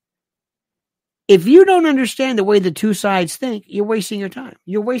homes. If you don't understand the way the two sides think, you're wasting your time.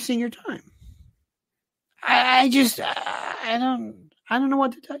 You're wasting your time. I don't know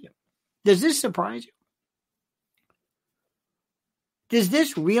what to tell you. Does this surprise you? Does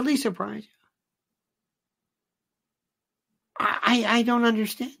this really surprise you? I don't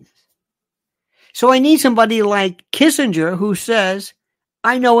understand this. So I need somebody like Kissinger who says,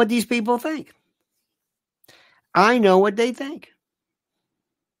 I know what these people think. I know what they think.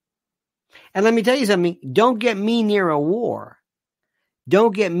 And let me tell you something. Don't get me near a war.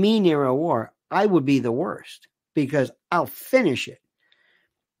 Don't get me near a war. I would be the worst because I'll finish it.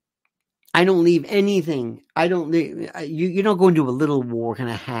 I don't leave anything. You don't go into a little war kind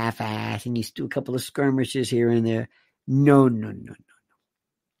of half-ass and you do a couple of skirmishes here and there. No.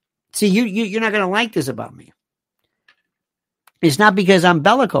 See, you're not going to like this about me. It's not because I'm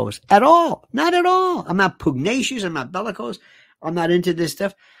bellicose at all. Not at all. I'm not pugnacious. I'm not bellicose. I'm not into this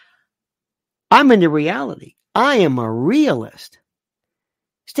stuff. I'm into reality. I am a realist.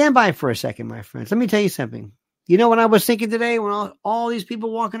 Stand by for a second, my friends. Let me tell you something. You know what I was thinking today when all these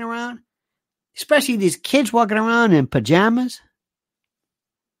people walking around? Especially these kids walking around in pajamas.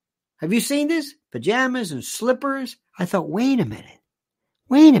 Have you seen this? Pajamas and slippers. I thought, wait a minute.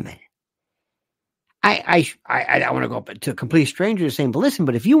 I don't want to go up to a complete stranger saying, but listen,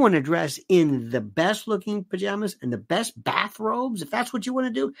 but if you want to dress in the best looking pajamas and the best bathrobes, if that's what you want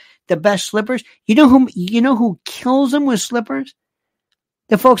to do, the best slippers, you know who kills them with slippers?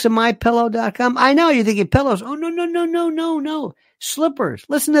 The folks at mypillow.com. I know you're thinking pillows. Oh, no. Slippers.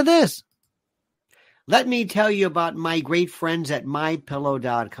 Listen to this. Let me tell you about my great friends at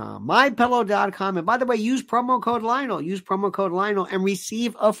mypillow.com. mypillow.com. And by the way, use promo code Lionel. Use promo code Lionel and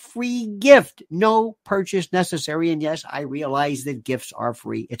receive a free gift. No purchase necessary. And yes, I realize that gifts are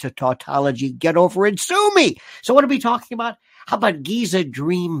free. It's a tautology. Get over it. Sue me. So what are we talking about? How about Giza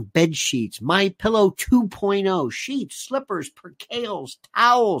Dream bed sheets, My Pillow 2.0, sheets, slippers, percales,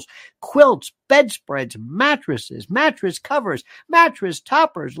 towels, quilts, bedspreads, mattresses, mattress covers, mattress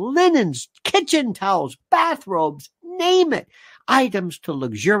toppers, linens, kitchen towels, bathrobes, name it. Items to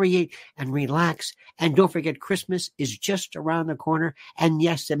luxuriate and relax. And don't forget, Christmas is just around the corner. And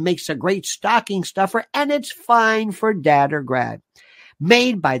yes, it makes a great stocking stuffer, and it's fine for dad or grad.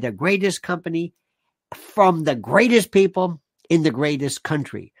 Made by the greatest company from the greatest people in the greatest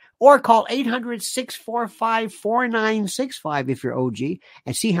country. Or call 800-645-4965 if you're OG,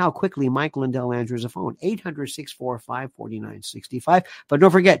 and see how quickly Mike Lindell answers the phone. 800-645-4965. But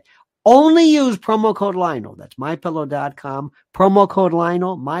don't forget, only use promo code Lionel. That's mypillow.com. Promo code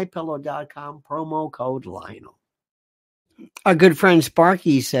Lionel. Mypillow.com. Promo code Lionel. Our good friend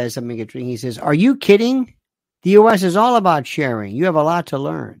Sparky says something interesting. He says, are you kidding? The U.S. is all about sharing. You have a lot to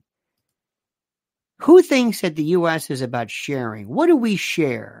learn. Who thinks that the U.S. is about sharing? What do we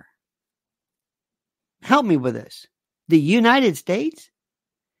share? Help me with this. The United States?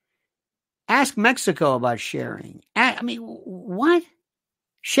 Ask Mexico about sharing. I mean, what?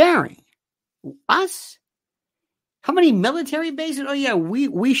 Sharing? Us? How many military bases? Oh yeah,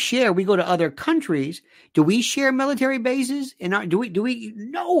 we share. We go to other countries. Do we share military bases? Do we?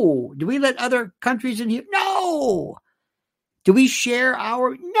 No. Do we let other countries in here? No. Do we share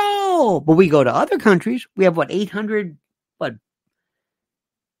our? No. But we go to other countries. We have 800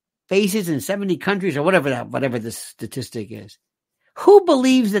 bases in 70 countries, or whatever the statistic is. Who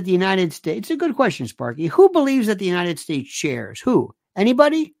believes that the United States? It's a good question, Sparky. Who believes that the United States shares? Who?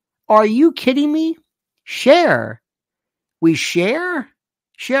 Anybody? Are you kidding me? Share? We share?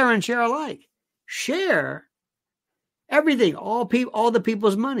 Share and share alike. Share everything, all the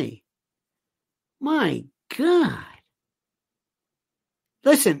people's money. My God.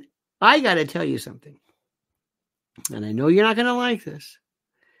 Listen, I got to tell you something. And I know you're not going to like this.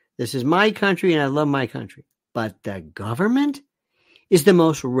 This is my country, and I love my country. But the government is the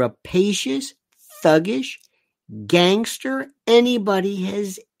most rapacious, thuggish, gangster anybody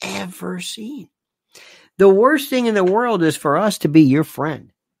has ever seen. The worst thing in the world is for us to be your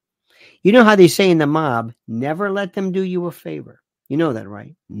friend. You know how they say in the mob, never let them do you a favor. You know that,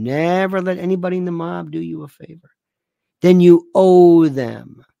 right? Never let anybody in the mob do you a favor. Then you owe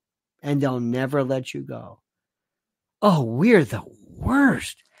them, and they'll never let you go. Oh, we're the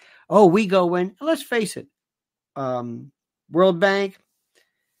worst. Oh, we go in, let's face it, World Bank,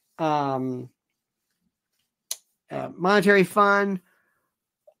 Monetary Fund,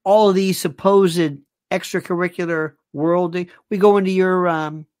 all of these supposed extracurricular world, we go into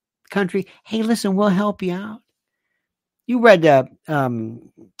your country. Hey, listen, we'll help you out. You read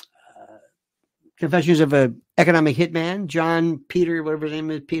Confessions of an Economic Hitman, John Peter, whatever his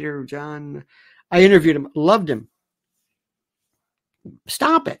name is, Peter, John. I interviewed him, loved him.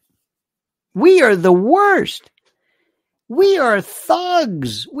 Stop it. We are the worst. We are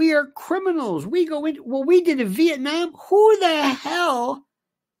thugs. We are criminals. We go into what we did in Vietnam. Who the hell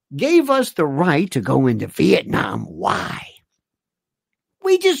gave us the right to go into Vietnam? Why?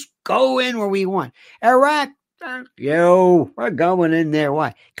 We just go in where we want. Iraq, we're going in there.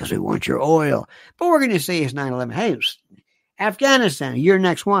 Why? Because we want your oil. But we're going to say it's 9/11. Hey, Afghanistan, you're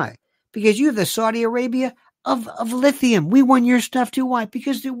next. Why? Because you have the Saudi Arabia of lithium. We want your stuff too. Why?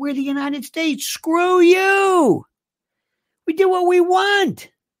 Because we're the United States. Screw you. We do what we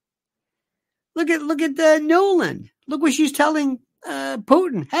want. Look at Nolan. Look what she's telling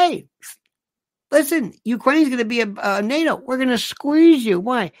Putin. Hey, listen, Ukraine's going to be a NATO. We're going to squeeze you.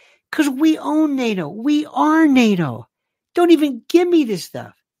 Why? Because we own NATO. We are NATO. Don't even give me this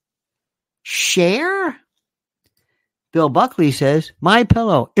stuff. Share? Bill Buckley says, My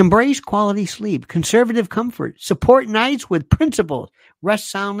Pillow, embrace quality sleep, conservative comfort, support nights with principles, rest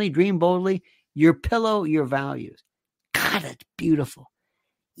soundly, dream boldly, your pillow, your values. God, it's beautiful.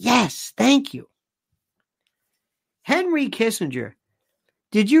 Yes, thank you. Henry Kissinger.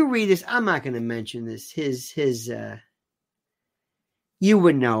 Did you read this? I'm not going to mention this. You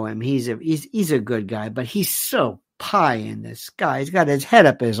would know him. He's a good guy, but he's so pie in this guy. He's got his head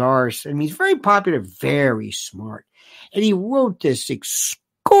up his arse, and he's very popular, very smart. And he wrote this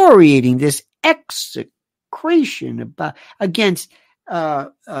excoriating, this execration against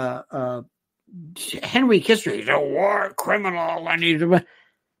Henry Kissinger. He's a war criminal.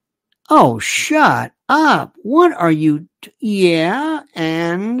 Oh, shut up. What are you? Yeah,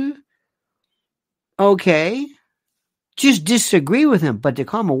 and okay. Just disagree with him, but to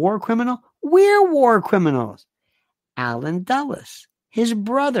call him a war criminal? We're war criminals. Alan Dulles, his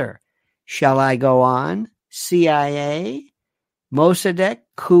brother. Shall I go on? CIA, Mossadegh,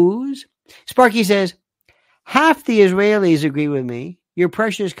 coups. Sparky says, half the Israelis agree with me. Your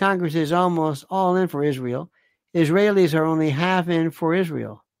precious Congress is almost all in for Israel. Israelis are only half in for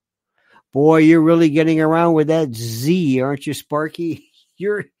Israel. Boy, you're really getting around with that Z, aren't you, Sparky?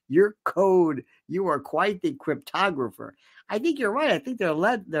 Your code You are quite the cryptographer. I think you're right. I think they're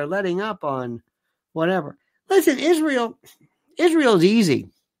letting up on whatever. Listen, Israel's easy.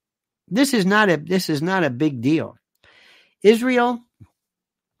 This is not a big deal. Israel,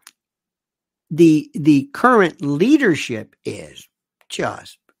 the current leadership is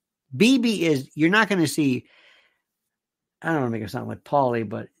just Bibi is. You're not going to see. I don't want to make it sound like Paulie,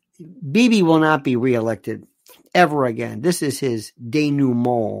 but Bibi will not be reelected ever again. This is his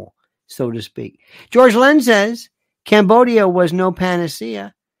denouement, so to speak. George Len says Cambodia was no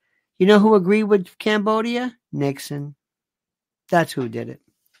panacea. You know who agreed with Cambodia? Nixon. That's who did it.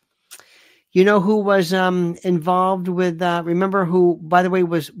 You know who was involved with, remember who, by the way,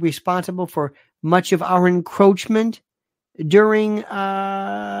 was responsible for much of our encroachment during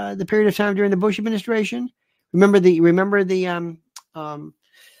the period of time during the Bush administration? Remember the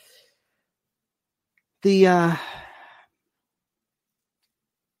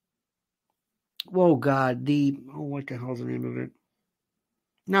oh God, what the hell's the name of it?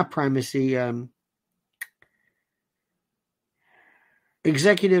 Not primacy,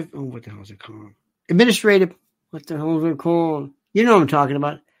 executive, what the hell is it called? Administrative, what the hell is it called? You know what I'm talking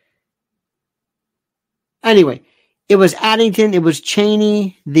about. Anyway, it was Addington, it was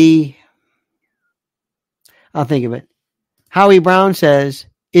Cheney, I'll think of it. Howie Brown says,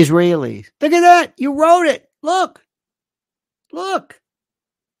 Israelis. Look at that. You wrote it. Look.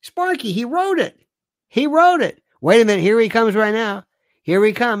 Sparky, he wrote it. Wait a minute. Here he comes right now. Here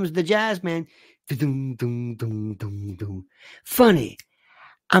he comes, the jazz man. Funny.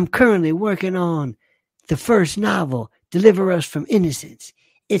 I'm currently working on the first novel, Deliver Us from Innocence.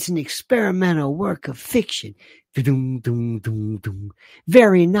 It's an experimental work of fiction.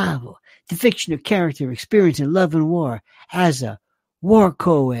 Very novel. The fictional character experiencing love and war as a war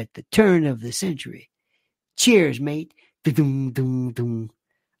co at the turn of the century. Cheers, mate. I'm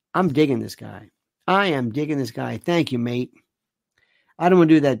digging this guy. I am digging this guy. Thank you, mate. I don't want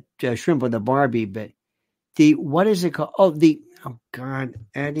to do that shrimp with the Barbie, but what is it called? Oh God,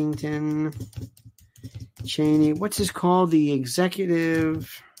 Addington, Cheney. What's this called? The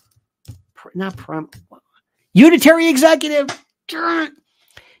executive, unitary executive. The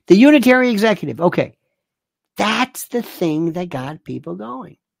unitary executive. Okay. That's the thing that got people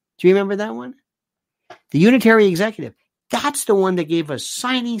going. Do you remember that one? The unitary executive. That's the one that gave us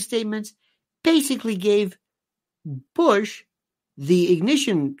signing statements, basically gave Bush the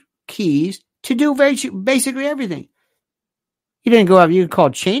ignition keys to do basically everything. You didn't go out, you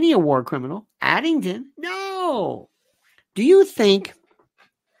called Cheney a war criminal. Addington? No. Do you think,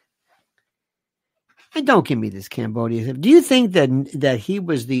 and don't give me this Cambodia, do you think that he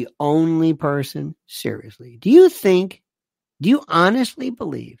was the only person? Seriously. Do you honestly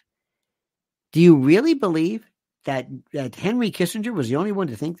believe, do you really believe that Henry Kissinger was the only one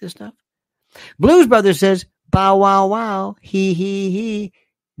to think this stuff? Blues Brothers says, bow, wow, wow, he.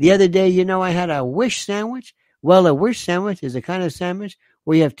 The other day, I had a wish sandwich. Well, a wish sandwich is a kind of sandwich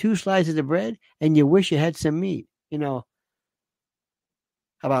where you have 2 slices of bread and you wish you had some meat. Remember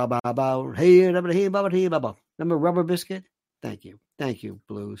Rubber Biscuit? Thank you,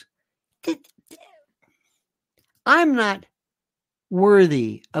 Blues. I'm not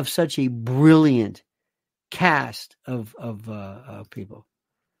worthy of such a brilliant cast of people.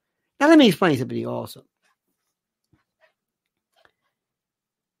 Now, let me explain something to you also.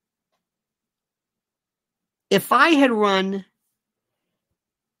 If I had run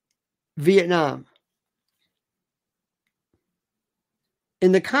Vietnam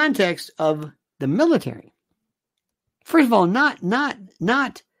in the context of the military, first of all, not in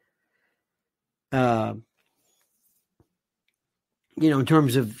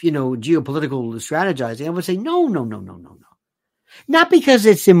terms of, geopolitical strategizing, I would say, no. Not because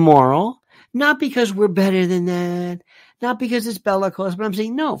it's immoral, not because we're better than that, not because it's bellicose, but I'm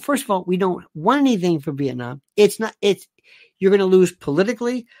saying, no, first of all, we don't want anything for Vietnam. You're going to lose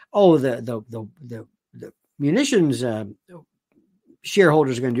politically. Oh, the munitions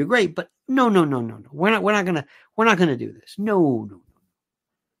shareholders are going to do great, but no. We're not going to do this. No.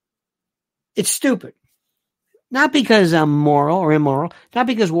 It's stupid. Not because I'm moral or immoral, not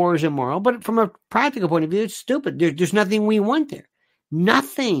because war is immoral, but from a practical point of view, it's stupid. There's nothing we want there.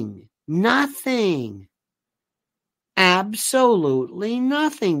 Nothing. Absolutely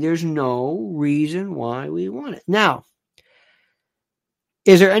nothing. There's no reason why we want it. Now,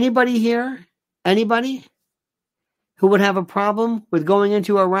 is there anybody here, who would have a problem with going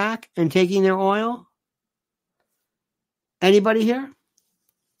into Iraq and taking their oil? Anybody here?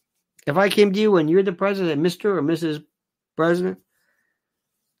 If I came to you and you're the president, Mr. or Mrs. President,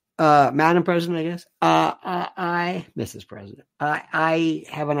 Madam President, I guess, Mrs. President, I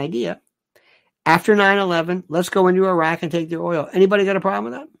have an idea, After 9/11, let's go into Iraq and take their oil. Anybody got a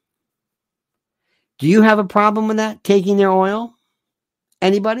problem with that? Do you have a problem with that, taking their oil?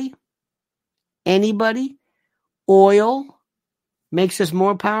 Anybody? Anybody? Oil makes us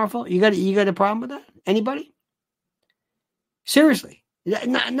more powerful. You got a problem with that? Anybody? Seriously,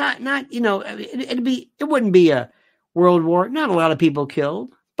 not. It wouldn't be a world war. Not a lot of people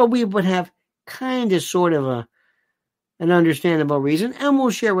killed, but we would have kind of, sort of an understandable reason, and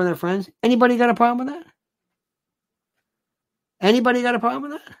we'll share with our friends. Anybody got a problem with that? Anybody got a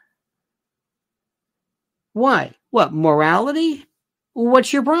problem with that? Why? What, morality?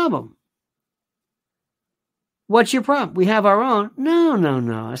 What's your problem? What's your problem? We have our own.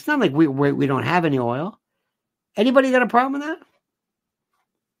 No. It's not like we don't have any oil. Anybody got a problem with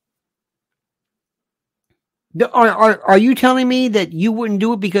that? Are you telling me that you wouldn't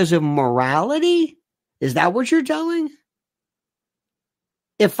do it because of morality? Is that what you're telling?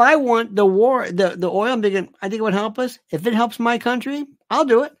 If I want the war, the oil, I think it would help us. If it helps my country, I'll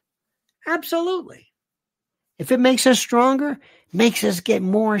do it. Absolutely. If it makes us stronger, makes us get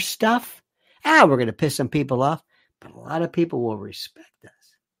more stuff, we're going to piss some people off, but a lot of people will respect us.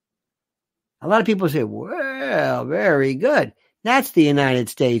 A lot of people say, well, very good. That's the United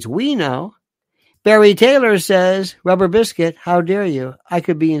States. We know. Barry Taylor says, rubber biscuit, how dare you? I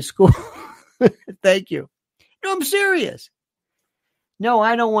could be in school. Thank you. No, I'm serious. No,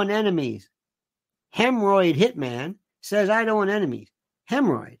 I don't want enemies. Hemorrhoid Hitman says, I don't want enemies.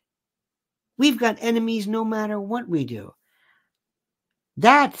 Hemorrhoid. We've got enemies no matter what we do.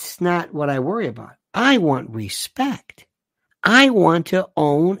 That's not what I worry about. I want respect. I want to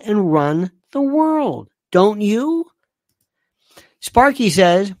own and run the world. Don't you? Sparky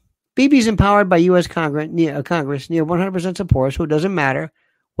says, Bibi's empowered by U.S. Congress near 100% support, so it doesn't matter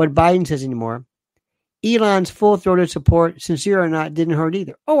what Biden says anymore. Elon's full-throated support, sincere or not, didn't hurt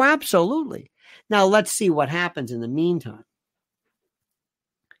either. Oh, absolutely. Now, let's see what happens in the meantime.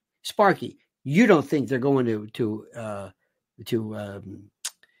 Sparky, you don't think they're going to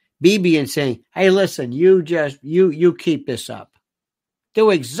Bibi and saying, hey, listen, you keep this up.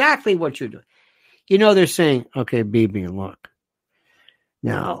 Do exactly what you're doing. You know, they're saying, okay, Bibi, look.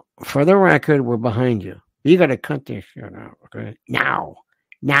 Now, for the record, we're behind you. You got to cut this shit out, okay? Now.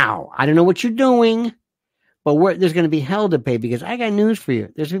 I don't know what you're doing, but there's going to be hell to pay, because I got news for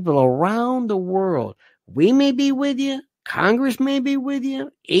you. There's people around the world. We may be with you. Congress may be with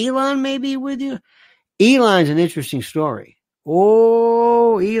you. Elon may be with you. Elon's an interesting story.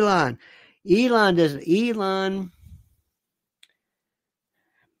 Oh, Elon.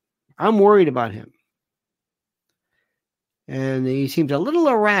 I'm worried about him. And he seems a little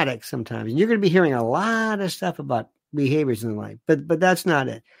erratic sometimes. And you're going to be hearing a lot of stuff about behaviors in life. But that's not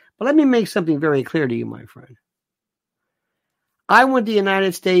it. But let me make something very clear to you, my friend. I want the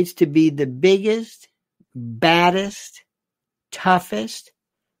United States to be the biggest, baddest, toughest,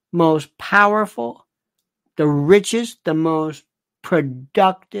 most powerful, the richest, the most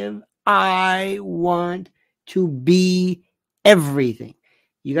productive. I want to be everything.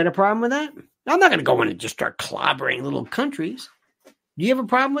 You got a problem with that? I'm not going to go in and just start clobbering little countries. Do you have a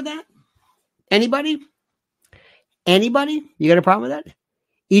problem with that? Anybody? You got a problem with that?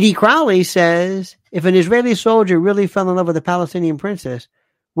 Edie Crowley says, if an Israeli soldier really fell in love with a Palestinian princess,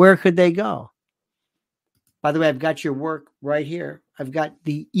 where could they go? By the way, I've got your work right here. I've got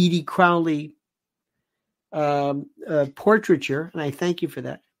the Edie Crowley portraiture, and I thank you for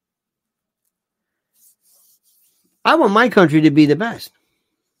that. I want my country to be the best.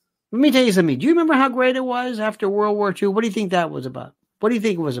 Let me tell you something. Do you remember how great it was after World War II? What do you think that was about? What do you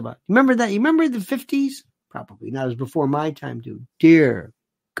think it was about? Remember that? You remember the 50s? Probably. Now, it was before my time, dude. Dear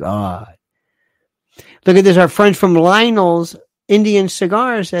God. Look at this. Our friend from Lionel's Indian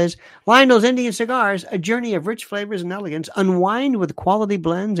Cigars says, Lionel's Indian Cigars, a journey of rich flavors and elegance, unwind with quality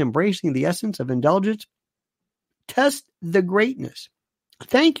blends, embracing the essence of indulgence. Test the greatness.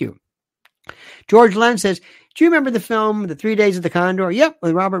 Thank you. George Len says, do you remember the film, The 3 Days of the Condor? Yep,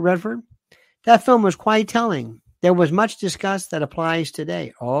 with Robert Redford. That film was quite telling. There was much discussed that applies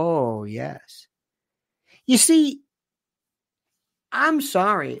today. Oh, yes. You see, I'm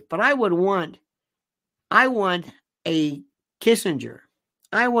sorry, but I want a Kissinger.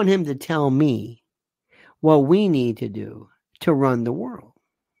 I want him to tell me what we need to do to run the world.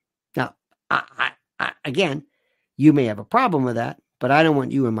 Now, I again, you may have a problem with that, but I don't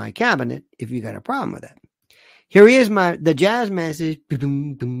want you in my cabinet if you got a problem with that. Here he is, the jazz message.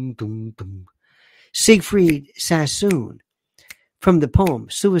 Boom, boom, boom, boom. Siegfried Sassoon from the poem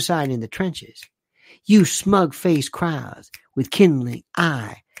Suicide in the Trenches. You smug-faced crowds with kindling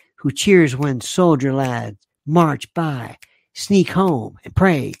eye who cheers when soldier lads march by, sneak home and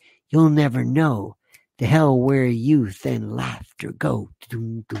pray you'll never know the hell where youth and laughter go.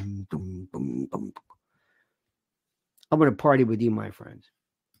 Doom, doom, doom, boom, boom. I'm going to party with you, my friends.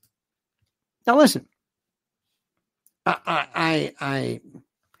 Now listen, I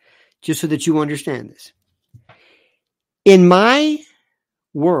just so that you understand this. In my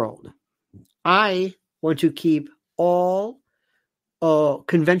world, I want to keep all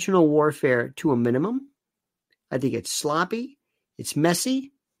conventional warfare to a minimum. I think it's sloppy. It's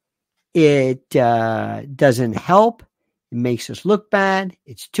messy. It doesn't help. It makes us look bad.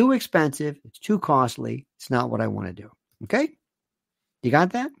 It's too expensive. It's too costly. It's not what I want to do. Okay? You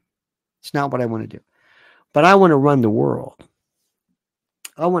got that? It's not what I want to do. But I want to run the world.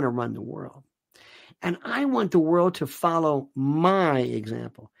 I want to run the world. And I want the world to follow my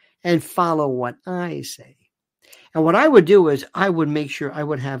example and follow what I say. And what I would do is I would make sure I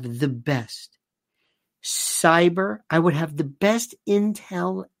would have the best cyber. I would have the best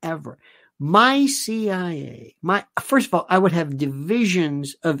intel ever. My CIA, first of all, I would have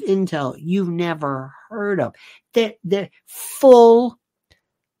divisions of intel you've never heard of. They're full,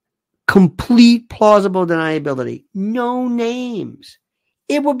 complete, plausible deniability. No names.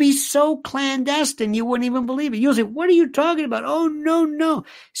 It would be so clandestine, you wouldn't even believe it. You'll say, what are you talking about? Oh, no.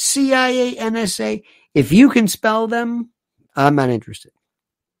 CIA, NSA. If you can spell them, I'm not interested.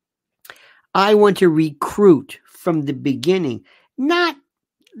 I want to recruit from the beginning.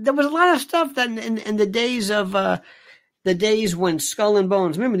 There was a lot of stuff that in the days when Skull and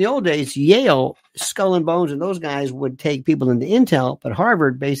Bones, remember the old days, Yale, Skull and Bones, and those guys would take people into Intel, but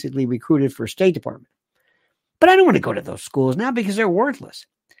Harvard basically recruited for State Department. But I don't want to go to those schools now because they're worthless.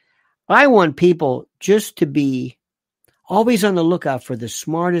 I want people just to be always on the lookout for the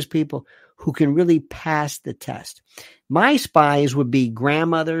smartest people who can really pass the test. My spies would be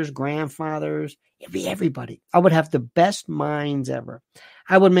grandmothers, grandfathers. It'd be everybody. I would have the best minds ever.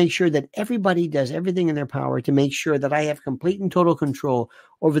 I would make sure that everybody does everything in their power to make sure that I have complete and total control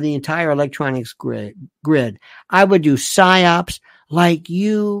over the entire electronics grid. I would do psyops like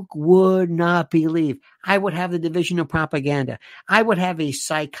you would not believe. I would have the division of propaganda. I would have a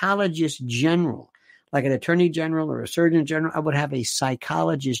psychologist general, like an attorney general or a surgeon general. I would have a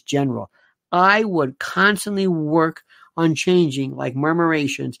psychologist general. I would constantly work on changing, like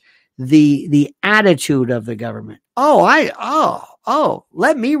murmurations, the attitude of the government.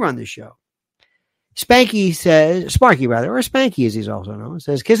 Let me run the show. Sparky as he's also known,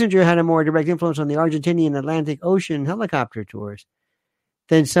 says Kissinger had a more direct influence on the Argentinian Atlantic Ocean helicopter tours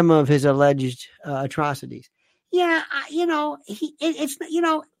than some of his alleged atrocities. Yeah,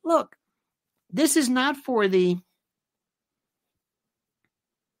 look, this is not for the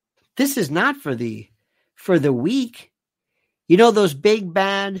weak. You know those big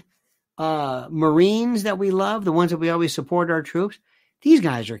bad Marines that we love, the ones that we always support our troops? These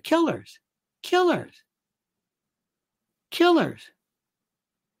guys are killers.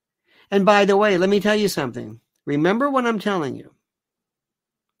 And by the way, let me tell you something. Remember what I'm telling you.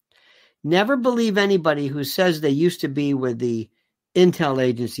 Never believe anybody who says they used to be with the intel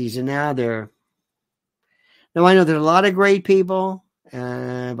agencies and now they're... Now, I know there's a lot of great people, but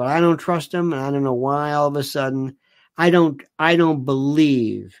I don't trust them, and I don't know why all of a sudden. I don't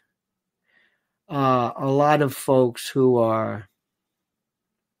believe a lot of folks who are...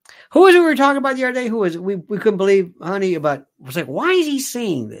 Who was it we were talking about the other day? Who was it? We couldn't believe, honey, about... It was like, why is he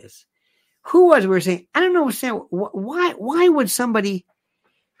saying this? Who was it? We were saying, I don't know, why would somebody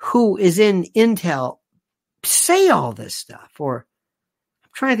who is in intel say all this stuff? Or I'm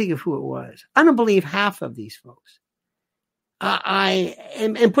trying to think of who it was. I don't believe half of these folks.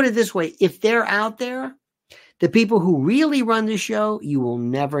 And put it this way, if they're out there, the people who really run the show, you will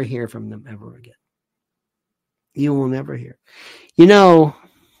never hear from them ever again. You will never hear. You know,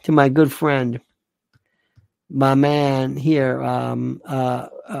 to my good friend, my man here,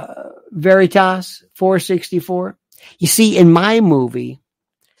 Veritas 464. You see, in my movie,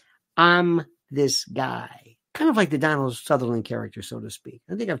 I'm this guy, kind of like the Donald Sutherland character, so to speak.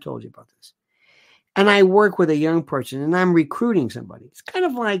 I think I've told you about this. And I work with a young person, and I'm recruiting somebody. It's kind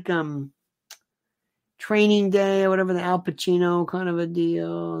of like Training Day or whatever, the Al Pacino kind of a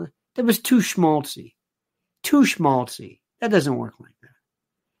deal. That was too schmaltzy. That doesn't work like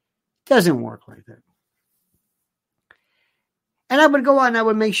that. And I would go out and I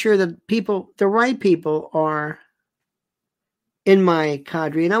would make sure that the right people are in my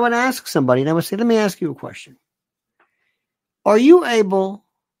cadre. And I would ask somebody, and I would say, let me ask you a question. Are you able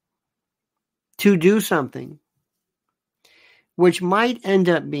to do something which might end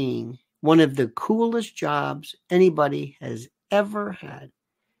up being one of the coolest jobs anybody has ever had,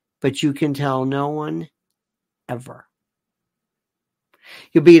 but you can tell no one ever?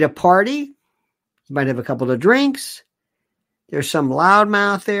 You'll be at a party. You might have a couple of drinks. There's some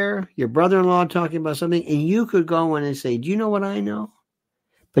loudmouth there, your brother-in-law talking about something, and you could go in and say, do you know what I know?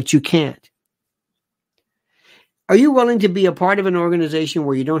 But you can't. Are you willing to be a part of an organization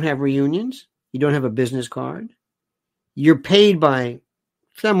where you don't have reunions? You don't have a business card? You're paid by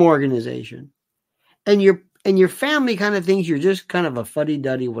some organization, and your family kind of thinks you're just kind of a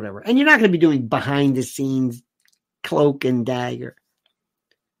fuddy-duddy, whatever. And you're not going to be doing behind-the-scenes cloak and dagger.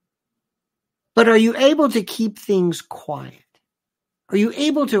 But are you able to keep things quiet? Are you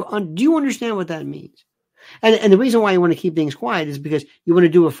able to, do you understand what that means? And the reason why you want to keep things quiet is because you want to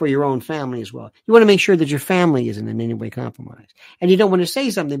do it for your own family as well. You want to make sure that your family isn't in any way compromised. And you don't want to say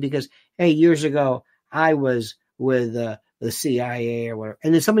something because, hey, years ago, I was with the CIA or whatever.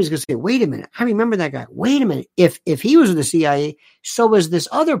 And then somebody's going to say, wait a minute, I remember that guy. Wait a minute. If he was with the CIA, so was this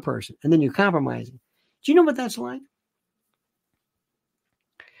other person. And then you're compromising. Do you know what that's like?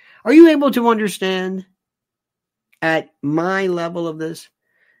 Are you able to understand at my level of this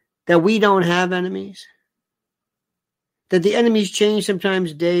that we don't have enemies? That the enemies change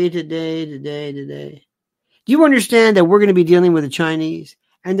sometimes day to day to day to day. Do you understand that we're going to be dealing with the Chinese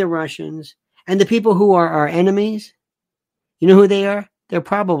and the Russians and the people who are our enemies? You know who they are? They're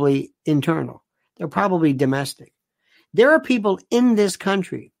probably internal. They're probably domestic. There are people in this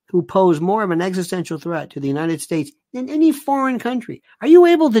country who pose more of an existential threat to the United States than any foreign country. Are you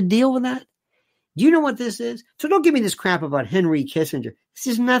able to deal with that? Do you know what this is? So don't give me this crap about Henry Kissinger. This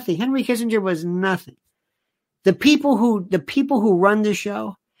is nothing. Henry Kissinger was nothing. The people who run the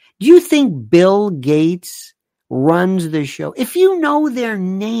show, do you think Bill Gates runs the show? If you know their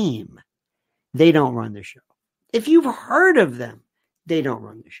name, they don't run the show. If you've heard of them, they don't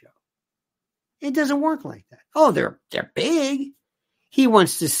run the show. It doesn't work like that. Oh, they're big. He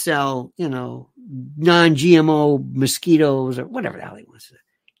wants to sell, non-GMO mosquitoes or whatever the hell he wants to.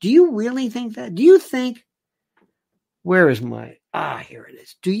 Do you really think that? Do you think, here it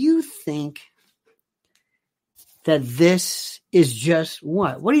is. Do you think that this is just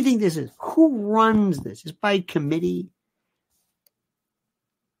what? What do you think this is? Who runs this? It's by committee.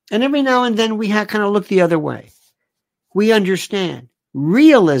 And every now and then we kind of look the other way. We understand.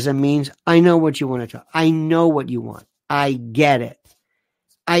 Realism means I know what you want to talk. I know what you want. I get it.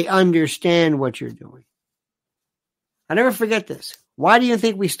 I understand what you're doing. I never forget this. Why do you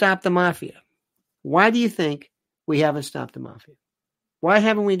think we stopped the mafia? Why do you think we haven't stopped the mafia? Why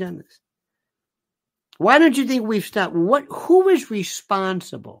haven't we done this? Why don't you think we've stopped? Who is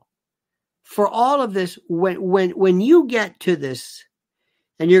responsible for all of this when you get to this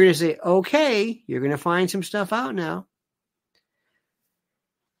and you're going to say, okay, you're going to find some stuff out now.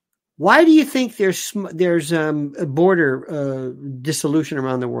 Why do you think there's a border dissolution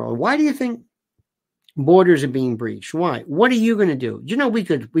around the world? Why do you think borders are being breached? Why? What are you going to do? You know, we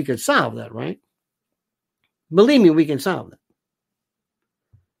could solve that, right? Believe me, we can solve that.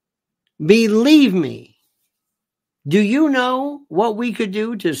 Believe me. Do you know what we could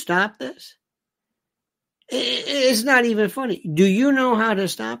do to stop this? It's not even funny. Do you know how to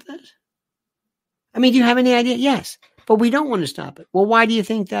stop this? I mean, do you have any idea? Yes, but we don't want to stop it. Well, why do you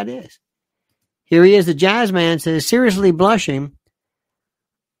think that is? Here he is, the jazz man says, seriously blushing.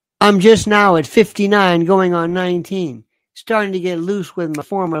 I'm just now at 59 going on 19, starting to get loose with my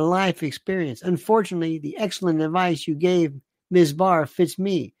former life experience. Unfortunately, the excellent advice you gave Ms. Barr fits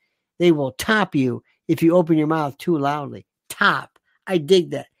me. They will top you if you open your mouth too loudly. Top. I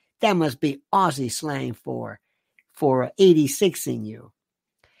dig that. That must be Aussie slang for 86ing you.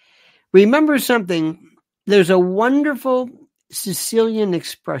 Remember something. There's a wonderful Sicilian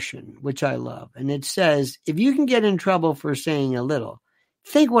expression, which I love. And it says, if you can get in trouble for saying a little,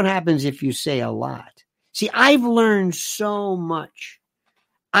 think what happens if you say a lot. See, I've learned so much.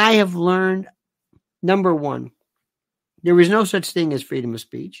 I have learned, number one, there is no such thing as freedom of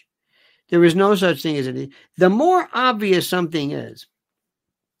speech. There is no such thing as anything. The more obvious something is,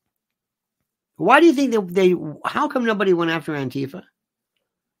 why do you think how come nobody went after Antifa?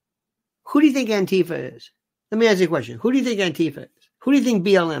 Who do you think Antifa is? Let me ask you a question. Who do you think Antifa is? Who do you think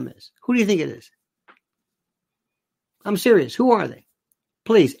BLM is? Who do you think it is? I'm serious. Who are they?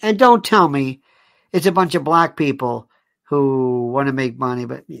 Please. And don't tell me it's a bunch of black people who want to make money,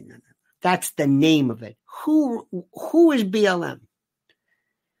 but that's the name of it. Who is BLM?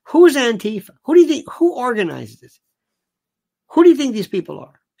 Who's Antifa? Who do you think? Who organizes this? Who do you think these people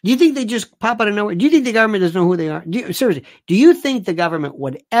are? Do you think they just pop out of nowhere? Do you think the government doesn't know who they are? Seriously, do you think the government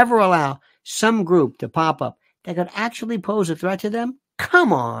would ever allow some group to pop up that could actually pose a threat to them?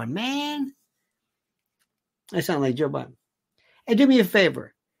 Come on, man. I sound like Joe Biden. And do me a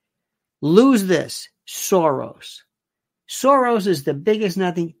favor. Lose this. Soros. Soros is the biggest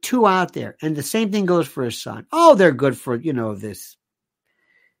nothing, two out there. And the same thing goes for his son. Oh, they're good for, this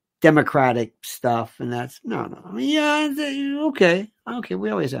democratic stuff. And that's, no. I mean, yeah, okay. We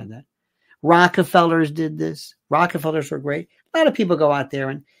always had that. Rockefellers did this. Rockefellers were great. A lot of people go out there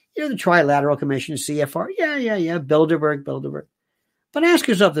and, the Trilateral Commission, CFR. Yeah. Bilderberg. But ask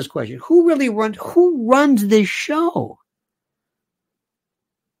yourself this question. Who runs this show?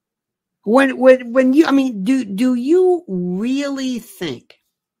 When do you really think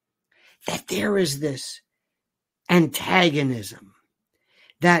that there is this antagonism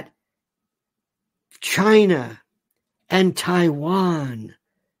that China and Taiwan?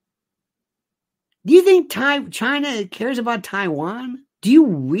 Do you think China cares about Taiwan? Do you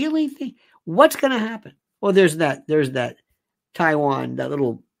really think what's going to happen? Well, there's that Taiwan, that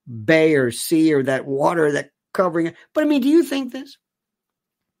little bay or sea or that water that covering it. But do you think this?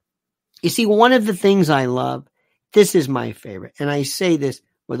 You see, one of the things I love, this is my favorite, and I say this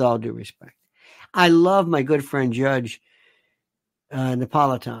with all due respect. I love my good friend Judge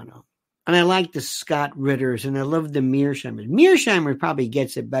Napolitano, and I like the Scott Ritters, and I love the Mearsheimer. Mearsheimer probably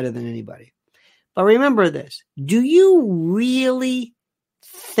gets it better than anybody. But remember this. Do you really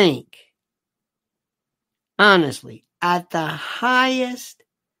think, honestly, at the highest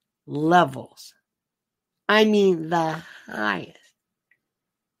levels, the highest,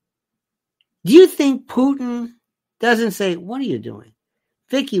 do you think Putin doesn't say, what are you doing?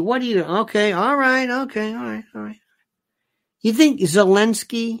 Vicky, what are you doing? Okay, all right. You think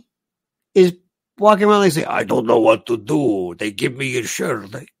Zelensky is walking around and say, I don't know what to do. They give me a shirt.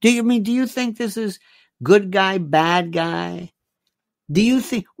 Do you think this is good guy, bad guy? Do you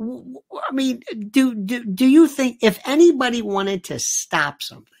think, do you think if anybody wanted to stop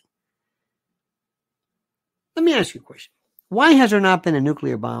something? Let me ask you a question. Why has there not been a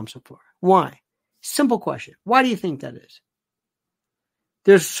nuclear bomb so far? Why? Simple question. Why do you think that is?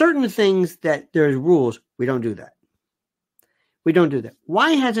 There's certain things that there's rules. We don't do that.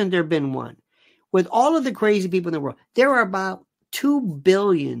 Why hasn't there been one? With all of the crazy people in the world, there are about 2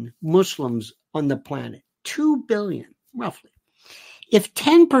 billion Muslims on the planet. 2 billion, roughly. If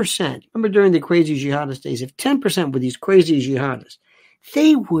 10%, remember during the crazy jihadist days, if 10% were these crazy jihadists,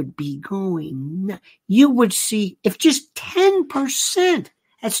 they would be going nuts. You would see, if just 10%,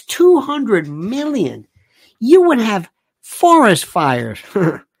 that's 200 million. You would have forest fires,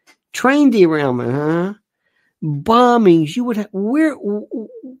 train derailment, bombings. You would have, where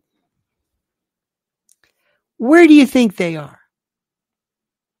do you think they are?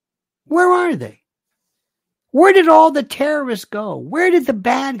 Where are they? Where did all the terrorists go? Where did the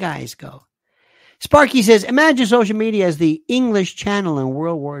bad guys go? Sparky says, imagine social media as the English channel in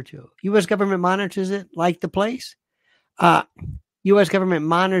World War II. U.S. government monitors it like the place. U.S. government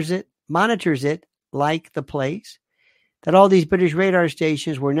monitors it like the place that all these British radar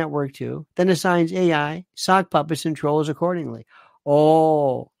stations were networked to, then assigns AI, sock puppets, and trolls accordingly.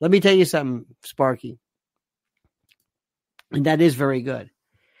 Oh, let me tell you something, Sparky. And that is very good.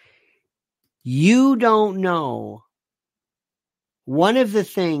 You don't know one of the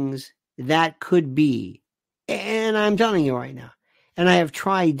things that could be, and I'm telling you right now, and I have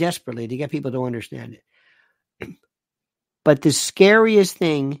tried desperately to get people to understand it. But the scariest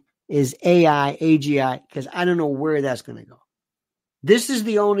thing is AI, AGI, because I don't know where that's going to go. This is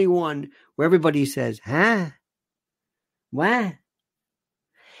the only one where everybody says, what?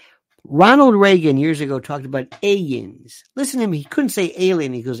 Ronald Reagan years ago talked about aliens. Listen to him. He couldn't say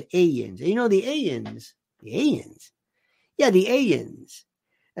alien. He goes, aliens. And the aliens. The aliens. Yeah, the aliens.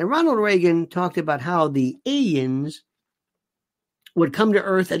 And Ronald Reagan talked about how the aliens would come to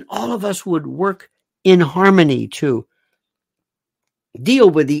Earth and all of us would work in harmony to deal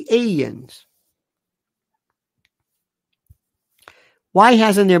with the aliens. Why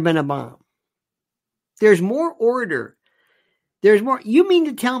hasn't there been a bomb? There's more order. There's more. You mean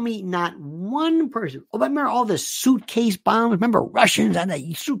to tell me not one person? Oh, remember all the suitcase bombs? Remember Russians and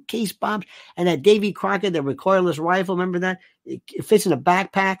the suitcase bombs and that Davy Crockett, the recoilless rifle? Remember that? It fits in a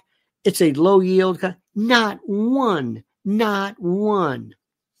backpack. It's a low yield. Not one. Not one.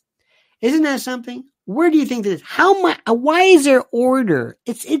 Isn't that something? Where do you think this is? How much? Why is there order?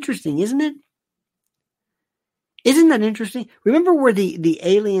 It's interesting, isn't it? Isn't that interesting? Remember where the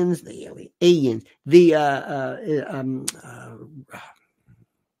aliens, the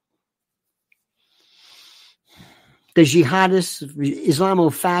jihadists,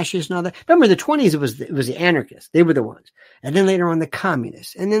 Islamo-fascists and all that. Remember the 1920s, it was the anarchists. They were the ones. And then later on the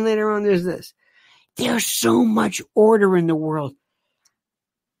communists. And then later on there's this. There's so much order in the world.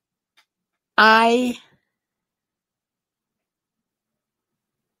 I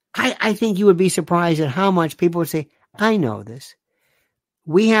think you would be surprised at how much people would say, I know this.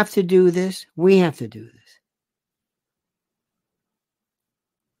 We have to do this. We have to do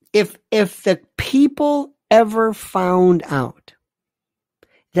this. If the people ever found out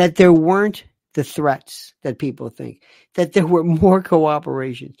that there weren't the threats that people think, that there were more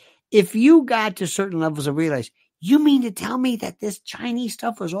cooperation, if you got to certain levels of realize, you mean to tell me that this Chinese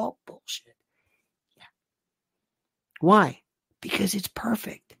stuff was all bullshit? Yeah. Why? Because it's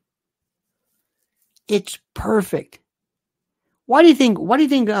perfect. It's perfect. Why do you think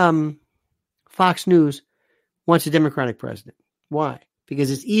Fox News wants a Democratic president? Why?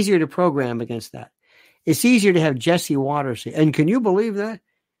 Because it's easier to program against that. It's easier to have Jesse Waters say, and can you believe that?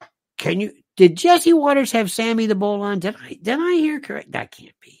 Did Jesse Waters have Sammy the Bull on? Did I hear correct? That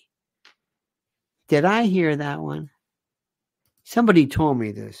can't be. Did I hear that one? Somebody told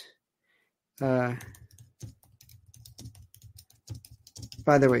me this. By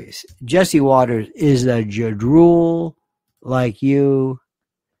the way, Jesse Waters is a jadrul like you.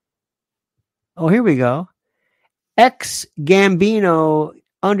 Oh, here we go. Ex-Gambino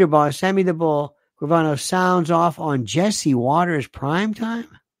underboss Sammy the Bull Gravano sounds off on Jesse Waters primetime.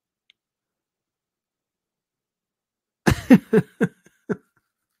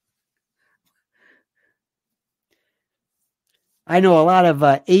 I know a lot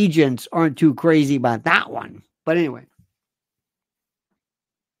of agents aren't too crazy about that one. But anyway.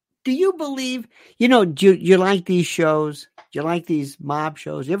 Do you believe, do you like these shows? Do you like these mob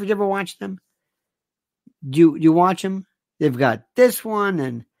shows? You ever watch them? Do you watch them? They've got this one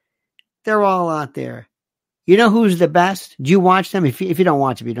and they're all out there. You know who's the best? Do you watch them? If you don't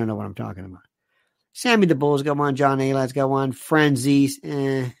watch them, you don't know what I'm talking about. Sammy the Bull's got one. John Alat's got one. Frenzies.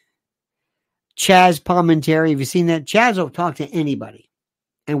 Chaz Palminteri. Have you seen that? Chaz will talk to anybody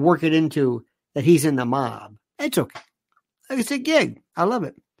and work it into that he's in the mob. It's okay. It's a gig. I love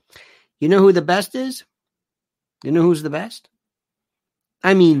it. You know who the best is? You know who's the best?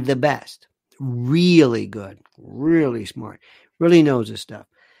 I mean the best. Really good. Really smart. Really knows his stuff.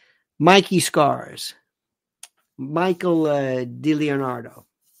 Mikey Scars. Michael DiLeonardo.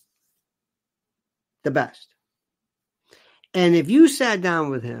 The best. And if you sat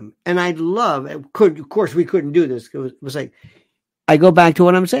down with him, and I'd love, of course we couldn't do this. It was like, I go back to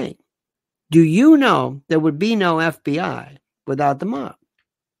what I'm saying. Do you know there would be no FBI without the mob?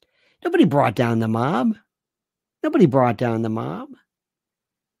 Nobody brought down the mob. Nobody brought down the mob.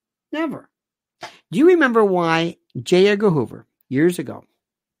 Never. Do you remember why J. Edgar Hoover, years ago,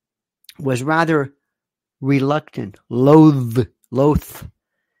 was rather reluctant, loath,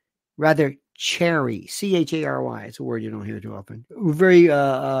 rather chary, C-H-A-R-Y, it's a word you don't hear too often, very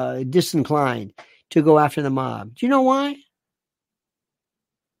disinclined to go after the mob? Do you know why?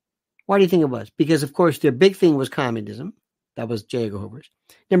 Why do you think it was? Because, of course, the big thing was communism. That was J. Edgar Hoover's.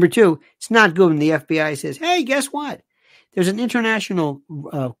 Number two, it's not good when the FBI says, hey, guess what? There's an international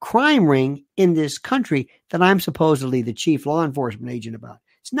crime ring in this country that I'm supposedly the chief law enforcement agent about.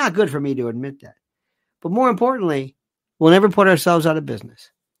 It's not good for me to admit that. But more importantly, we'll never put ourselves out of business.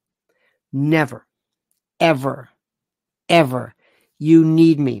 Never, ever, ever. You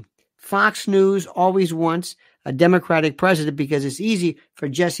need me. Fox News always wants a Democratic president because it's easy for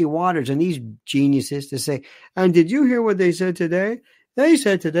Jesse Waters and these geniuses to say, and did you hear what they said today? They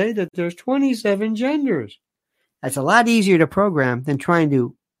said today that there's 27 genders. That's a lot easier to program than trying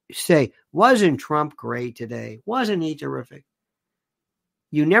to say, wasn't Trump great today? Wasn't he terrific?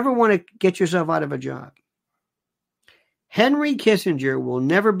 You never want to get yourself out of a job. Henry Kissinger will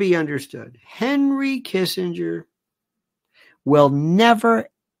never be understood. Henry Kissinger will never,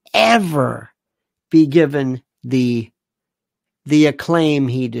 ever be given the acclaim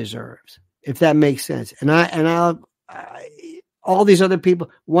he deserves, if that makes sense. And I'll all these other people,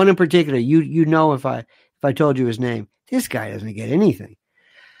 one in particular, you know, if I told you his name, this guy doesn't get anything.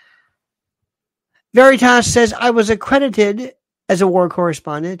 Veritas says, I was accredited as a war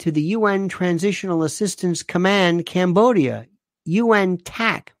correspondent to the UN Transitional Assistance Command Cambodia, UN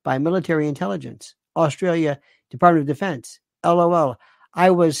TAC by Military Intelligence, Australia Department of Defense, LOL. I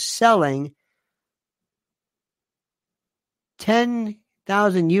was selling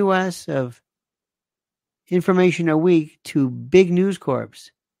 10,000 US of information a week to big news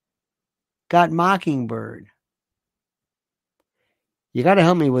corps. Got Mockingbird. You got to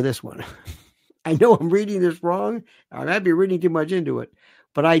help me with this one. I know I'm reading this wrong. I might be reading too much into it,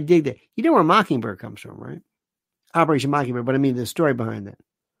 but I dig that. You know where Mockingbird comes from, right? Operation Mockingbird, but I mean the story behind that.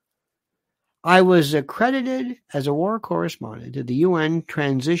 I was accredited as a war correspondent to the UN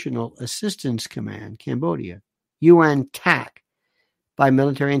Transitional Assistance Command, Cambodia, UN TAC, by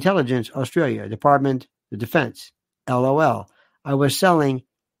Military Intelligence, Australia, Department of Defense, LOL. I was selling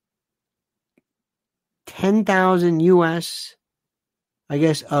 10,000 US, I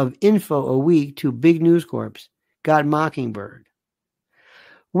guess, of info a week to big news corps got Mockingbird.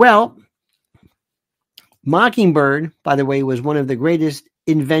 Well, Mockingbird, by the way, was one of the greatest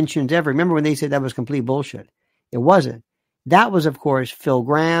inventions ever. Remember when they said that was complete bullshit? It wasn't. That was, of course, Phil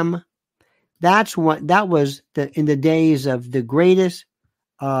Graham. That was in the days of the greatest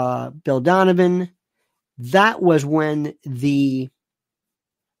Bill Donovan. That was when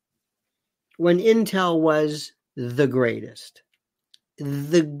Intel was the greatest.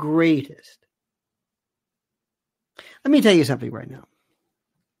 The greatest. Let me tell you something right now.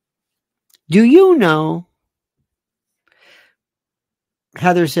 Do you know,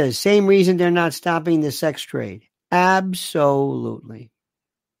 Heather says, same reason they're not stopping the sex trade? Absolutely.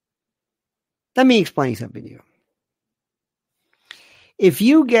 Let me explain something to you. If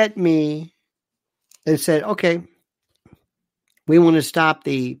you get me and said, okay, we want to stop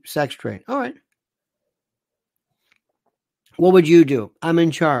the sex trade. All right. What would you do? I'm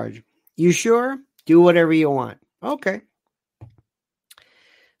in charge. You sure? Do whatever you want. Okay.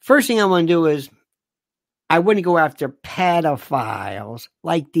 First thing I want to do is I wouldn't go after pedophiles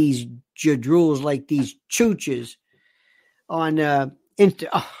like these jadruls, like these chooches on Insta.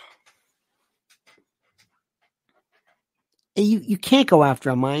 Oh. You can't go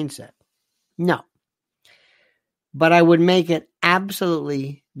after a mindset. No. But I would make it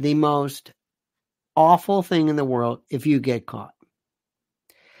absolutely the most awful thing in the world if you get caught.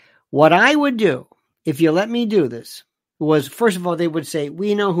 What I would do, if you let me do this, was, first of all, they would say,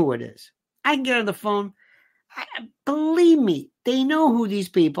 we know who it is. I can get on the phone. Believe me, they know who these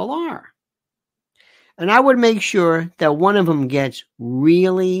people are. And I would make sure that one of them gets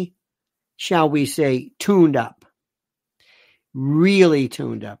really, shall we say, tuned up. Really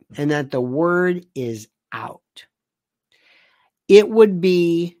tuned up. And that the word is out. It would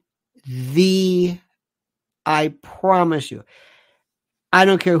be I promise you, I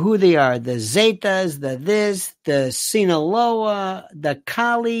don't care who they are, the Zetas, the Sinaloa, the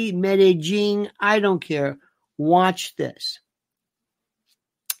Cali, Medellin, I don't care. Watch this.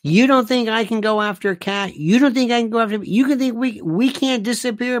 You don't think I can go after cat? You don't think I can go after? You can think we can't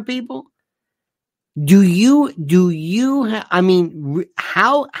disappear people? Do you?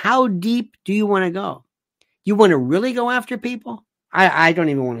 How deep do you want to go? You want to really go after people? I don't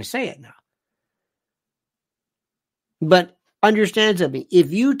even want to say it now. But understand something.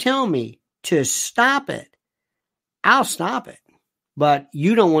 If you tell me to stop it, I'll stop it. But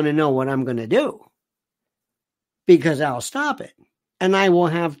you don't want to know what I'm going to do because I'll stop it. And I will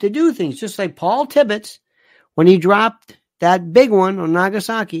have to do things just like Paul Tibbets, when he dropped that big one on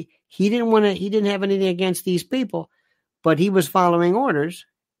Nagasaki, he didn't have anything against these people, but he was following orders.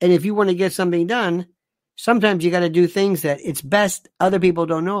 And if you want to get something done, sometimes you got to do things that it's best other people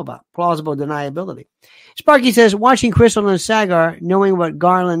don't know about. Plausible deniability. Sparky says, watching Crystal and Sagar, knowing what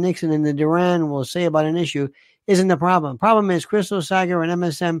Garland, Nixon, and the Duran will say about an issue isn't the problem. Problem is Crystal, Sagar, and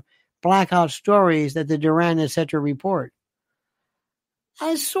MSM black out stories that the Duran, etc. report.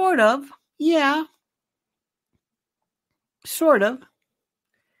 Sort of. Yeah. Sort of.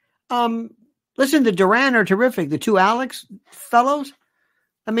 Listen, the Duran are terrific. The two Alex fellows.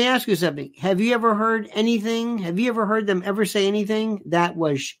 Let me ask you something. Have you ever heard anything? Have you ever heard them ever say anything that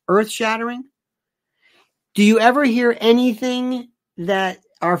was earth-shattering? Do you ever hear anything that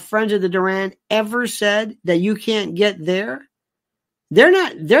our friends of the Duran ever said that you can't get there? They're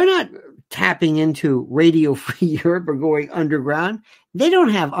not tapping into Radio Free Europe or going underground. They don't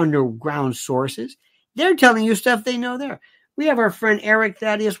have underground sources. They're telling you stuff they know there. We have our friend Eric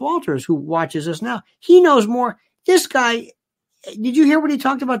Thaddeus Walters who watches us now. He knows more. This guy, did you hear what he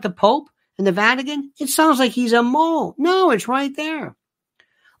talked about the Pope and the Vatican? It sounds like he's a mole. No, it's right there.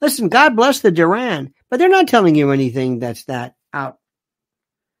 Listen, God bless the Duran, but they're not telling you anything that's that out.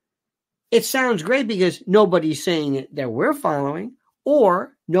 It sounds great because nobody's saying it that we're following,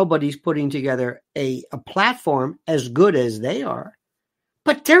 or nobody's putting together a platform as good as they are.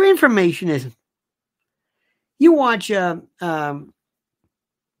 But their information is. You watch Palki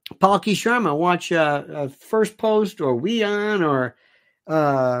Sharma, watch First Post or WeOn or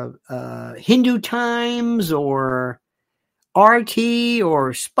Hindu Times or RT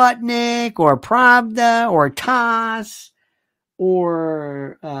or Sputnik or Pravda or TASS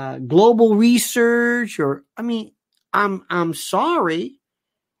or Global Research or I'm sorry,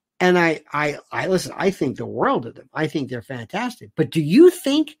 and I listen. I think the world of them. I think they're fantastic. But do you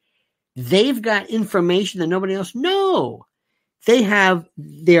think they've got information that nobody else? No,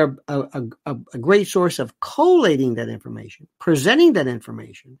 they're a great source of collating that information, presenting that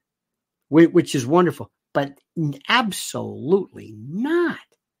information, which is wonderful. But absolutely not.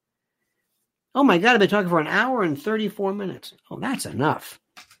 Oh my God, I've been talking for an hour and 34 minutes. Oh, that's enough.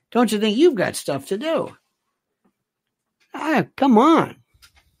 Don't you think you've got stuff to do? Come on.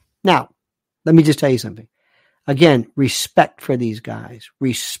 Now, let me just tell you something. Again, respect for these guys.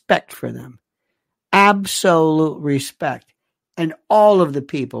 Respect for them. Absolute respect. And all of the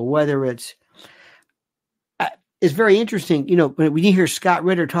people, whether it's very interesting. You know, when you hear Scott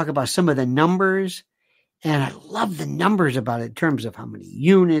Ritter talk about some of the numbers, and I love the numbers about it in terms of how many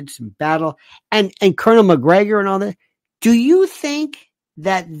units and battle and Colonel McGregor and all that. Do you think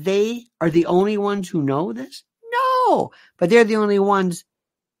that they are the only ones who know this? No, but they're the only ones,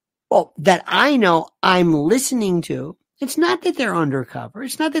 well, that I know I'm listening to. It's not that they're undercover.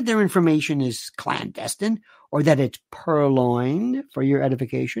 It's not that their information is clandestine or that it's purloined for your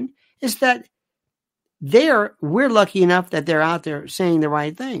edification. It's that we're lucky enough that they're out there saying the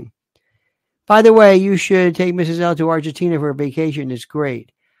right thing. By the way, you should take Mrs. L to Argentina for a vacation. It's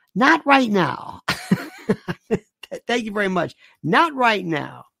great. Not right now. Thank you very much. Not right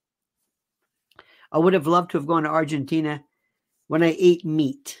now. I would have loved to have gone to Argentina when I ate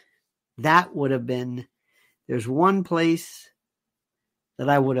meat. That would have been, there's one place that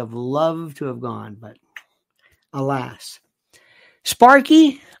I would have loved to have gone, but alas.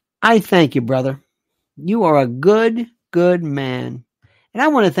 Sparky, I thank you, brother. You are a good, good man. And I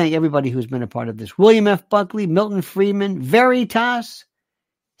want to thank everybody who's been a part of this. William F. Buckley, Milton Friedman, Veritas,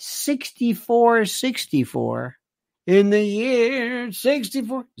 6464 in the year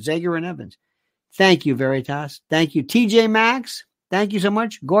 64. Zager and Evans. Thank you, Veritas. Thank you, TJ Maxx. Thank you so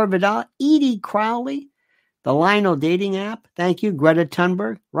much. Gore Vidal, Edie Crowley, the Lionel Dating App. Thank you, Greta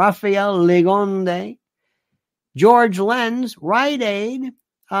Thunberg, Rafael Legonde, George Lenz, Rite Aid,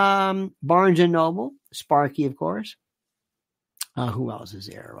 Barnes and Noble, Sparky, of course. Who else is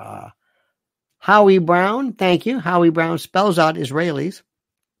there? Howie Brown. Thank you. Howie Brown spells out Israelis.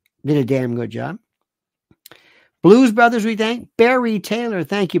 Did a damn good job. Blues Brothers, we thank. Barry Taylor.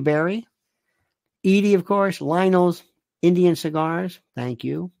 Thank you, Barry. Edie, of course. Lionel's Indian Cigars. Thank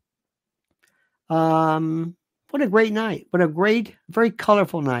you. What a great night. What a great, very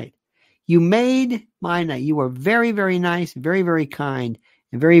colorful night. You made my night. You were very, very nice, very, very kind,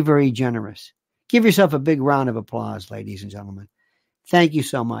 and very, very generous. Give yourself a big round of applause, ladies and gentlemen. Thank you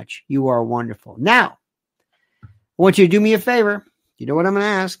so much. You are wonderful. Now, I want you to do me a favor. You know what I'm going to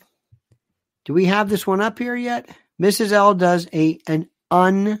ask? Do we have this one up here yet? Mrs. L does an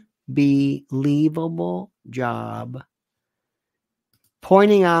unbelievable job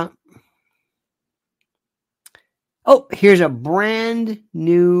pointing out. Oh, here's a brand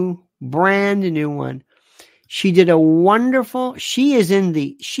new one. She did a wonderful. She is in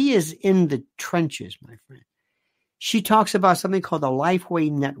the trenches, my friend. She talks about something called the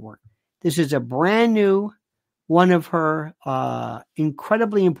Lifeway Network. This is a brand new one of her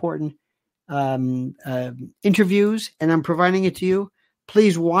incredibly important interviews, and I'm providing it to you.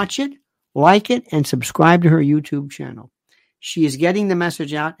 Please watch it, like it, and subscribe to her YouTube channel. She is getting the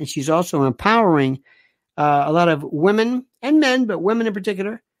message out, and she's also empowering a lot of women and men, but women in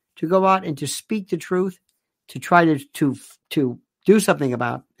particular, to go out and to speak the truth, to try to do something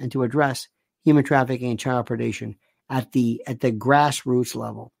about and to address human trafficking and child predation at the grassroots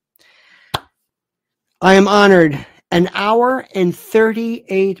level. I am honored. An hour and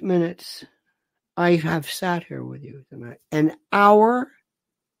 38 minutes. I have sat here with you tonight. An hour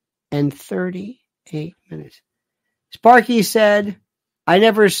and 38 minutes. Sparky said, I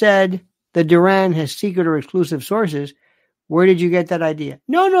never said that Duran has secret or exclusive sources. Where did you get that idea?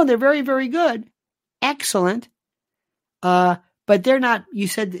 No, they're very, very good. Excellent. But they're not, you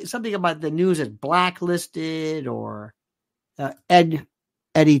said something about the news as blacklisted or Eddie,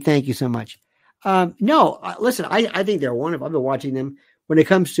 thank you so much. No, listen, I think they're wonderful. I've been watching them when it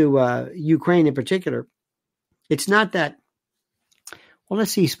comes to Ukraine in particular. It's not that, well,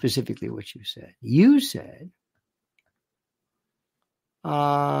 let's see specifically what you said. You said,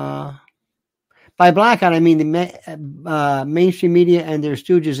 by blackout, I mean the mainstream media and their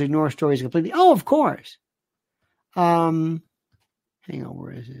stooges ignore stories completely. Oh, of course. Hang on,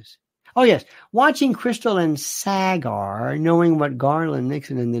 where is this? Oh, yes. Watching Crystal and Sagar, knowing what Garland,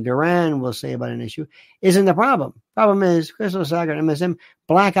 Nixon, and the Duran will say about an issue isn't the problem. Problem is Crystal, Sagar, and MSM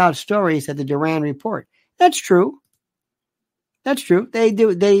black out stories that the Duran report. That's true. That's true. They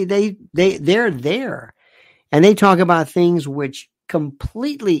do. They're there. And they talk about things which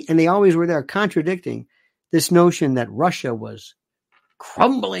completely, and they always were there, contradicting this notion that Russia was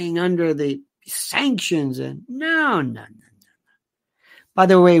crumbling under the sanctions. And no. By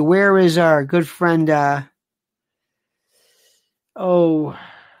the way, where is our good friend? I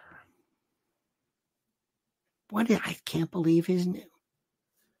can't believe his name.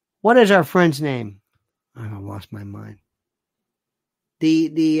 What is our friend's name? I lost my mind.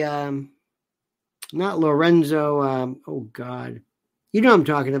 Not Lorenzo. Oh God, you know what I'm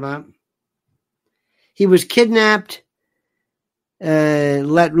talking about. He was kidnapped,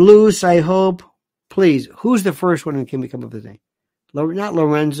 let loose. I hope. Please, who's the first one who can come up with his name? Not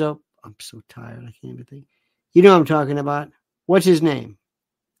Lorenzo. I'm so tired. I can't even think. You know what I'm talking about. What's his name?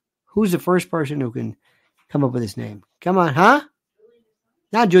 Who's the first person who can come up with his name? Come on, huh?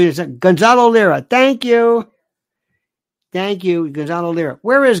 Not Julian. Gonzalo Lira. Thank you. Thank you, Gonzalo Lira.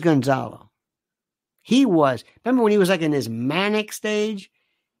 Where is Gonzalo? He was. Remember when he was like in his manic stage?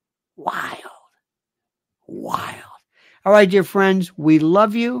 Wild. All right, dear friends, we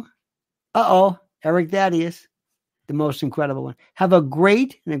love you. Eric Thaddeus, the most incredible one. Have a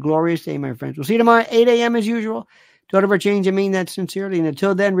great and a glorious day, my friends. We'll see you tomorrow at 8 a.m. as usual. Don't ever change. I mean that sincerely. And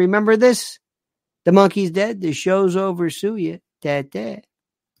until then, remember this. The monkey's dead. The show's over. Sue ya. Dad.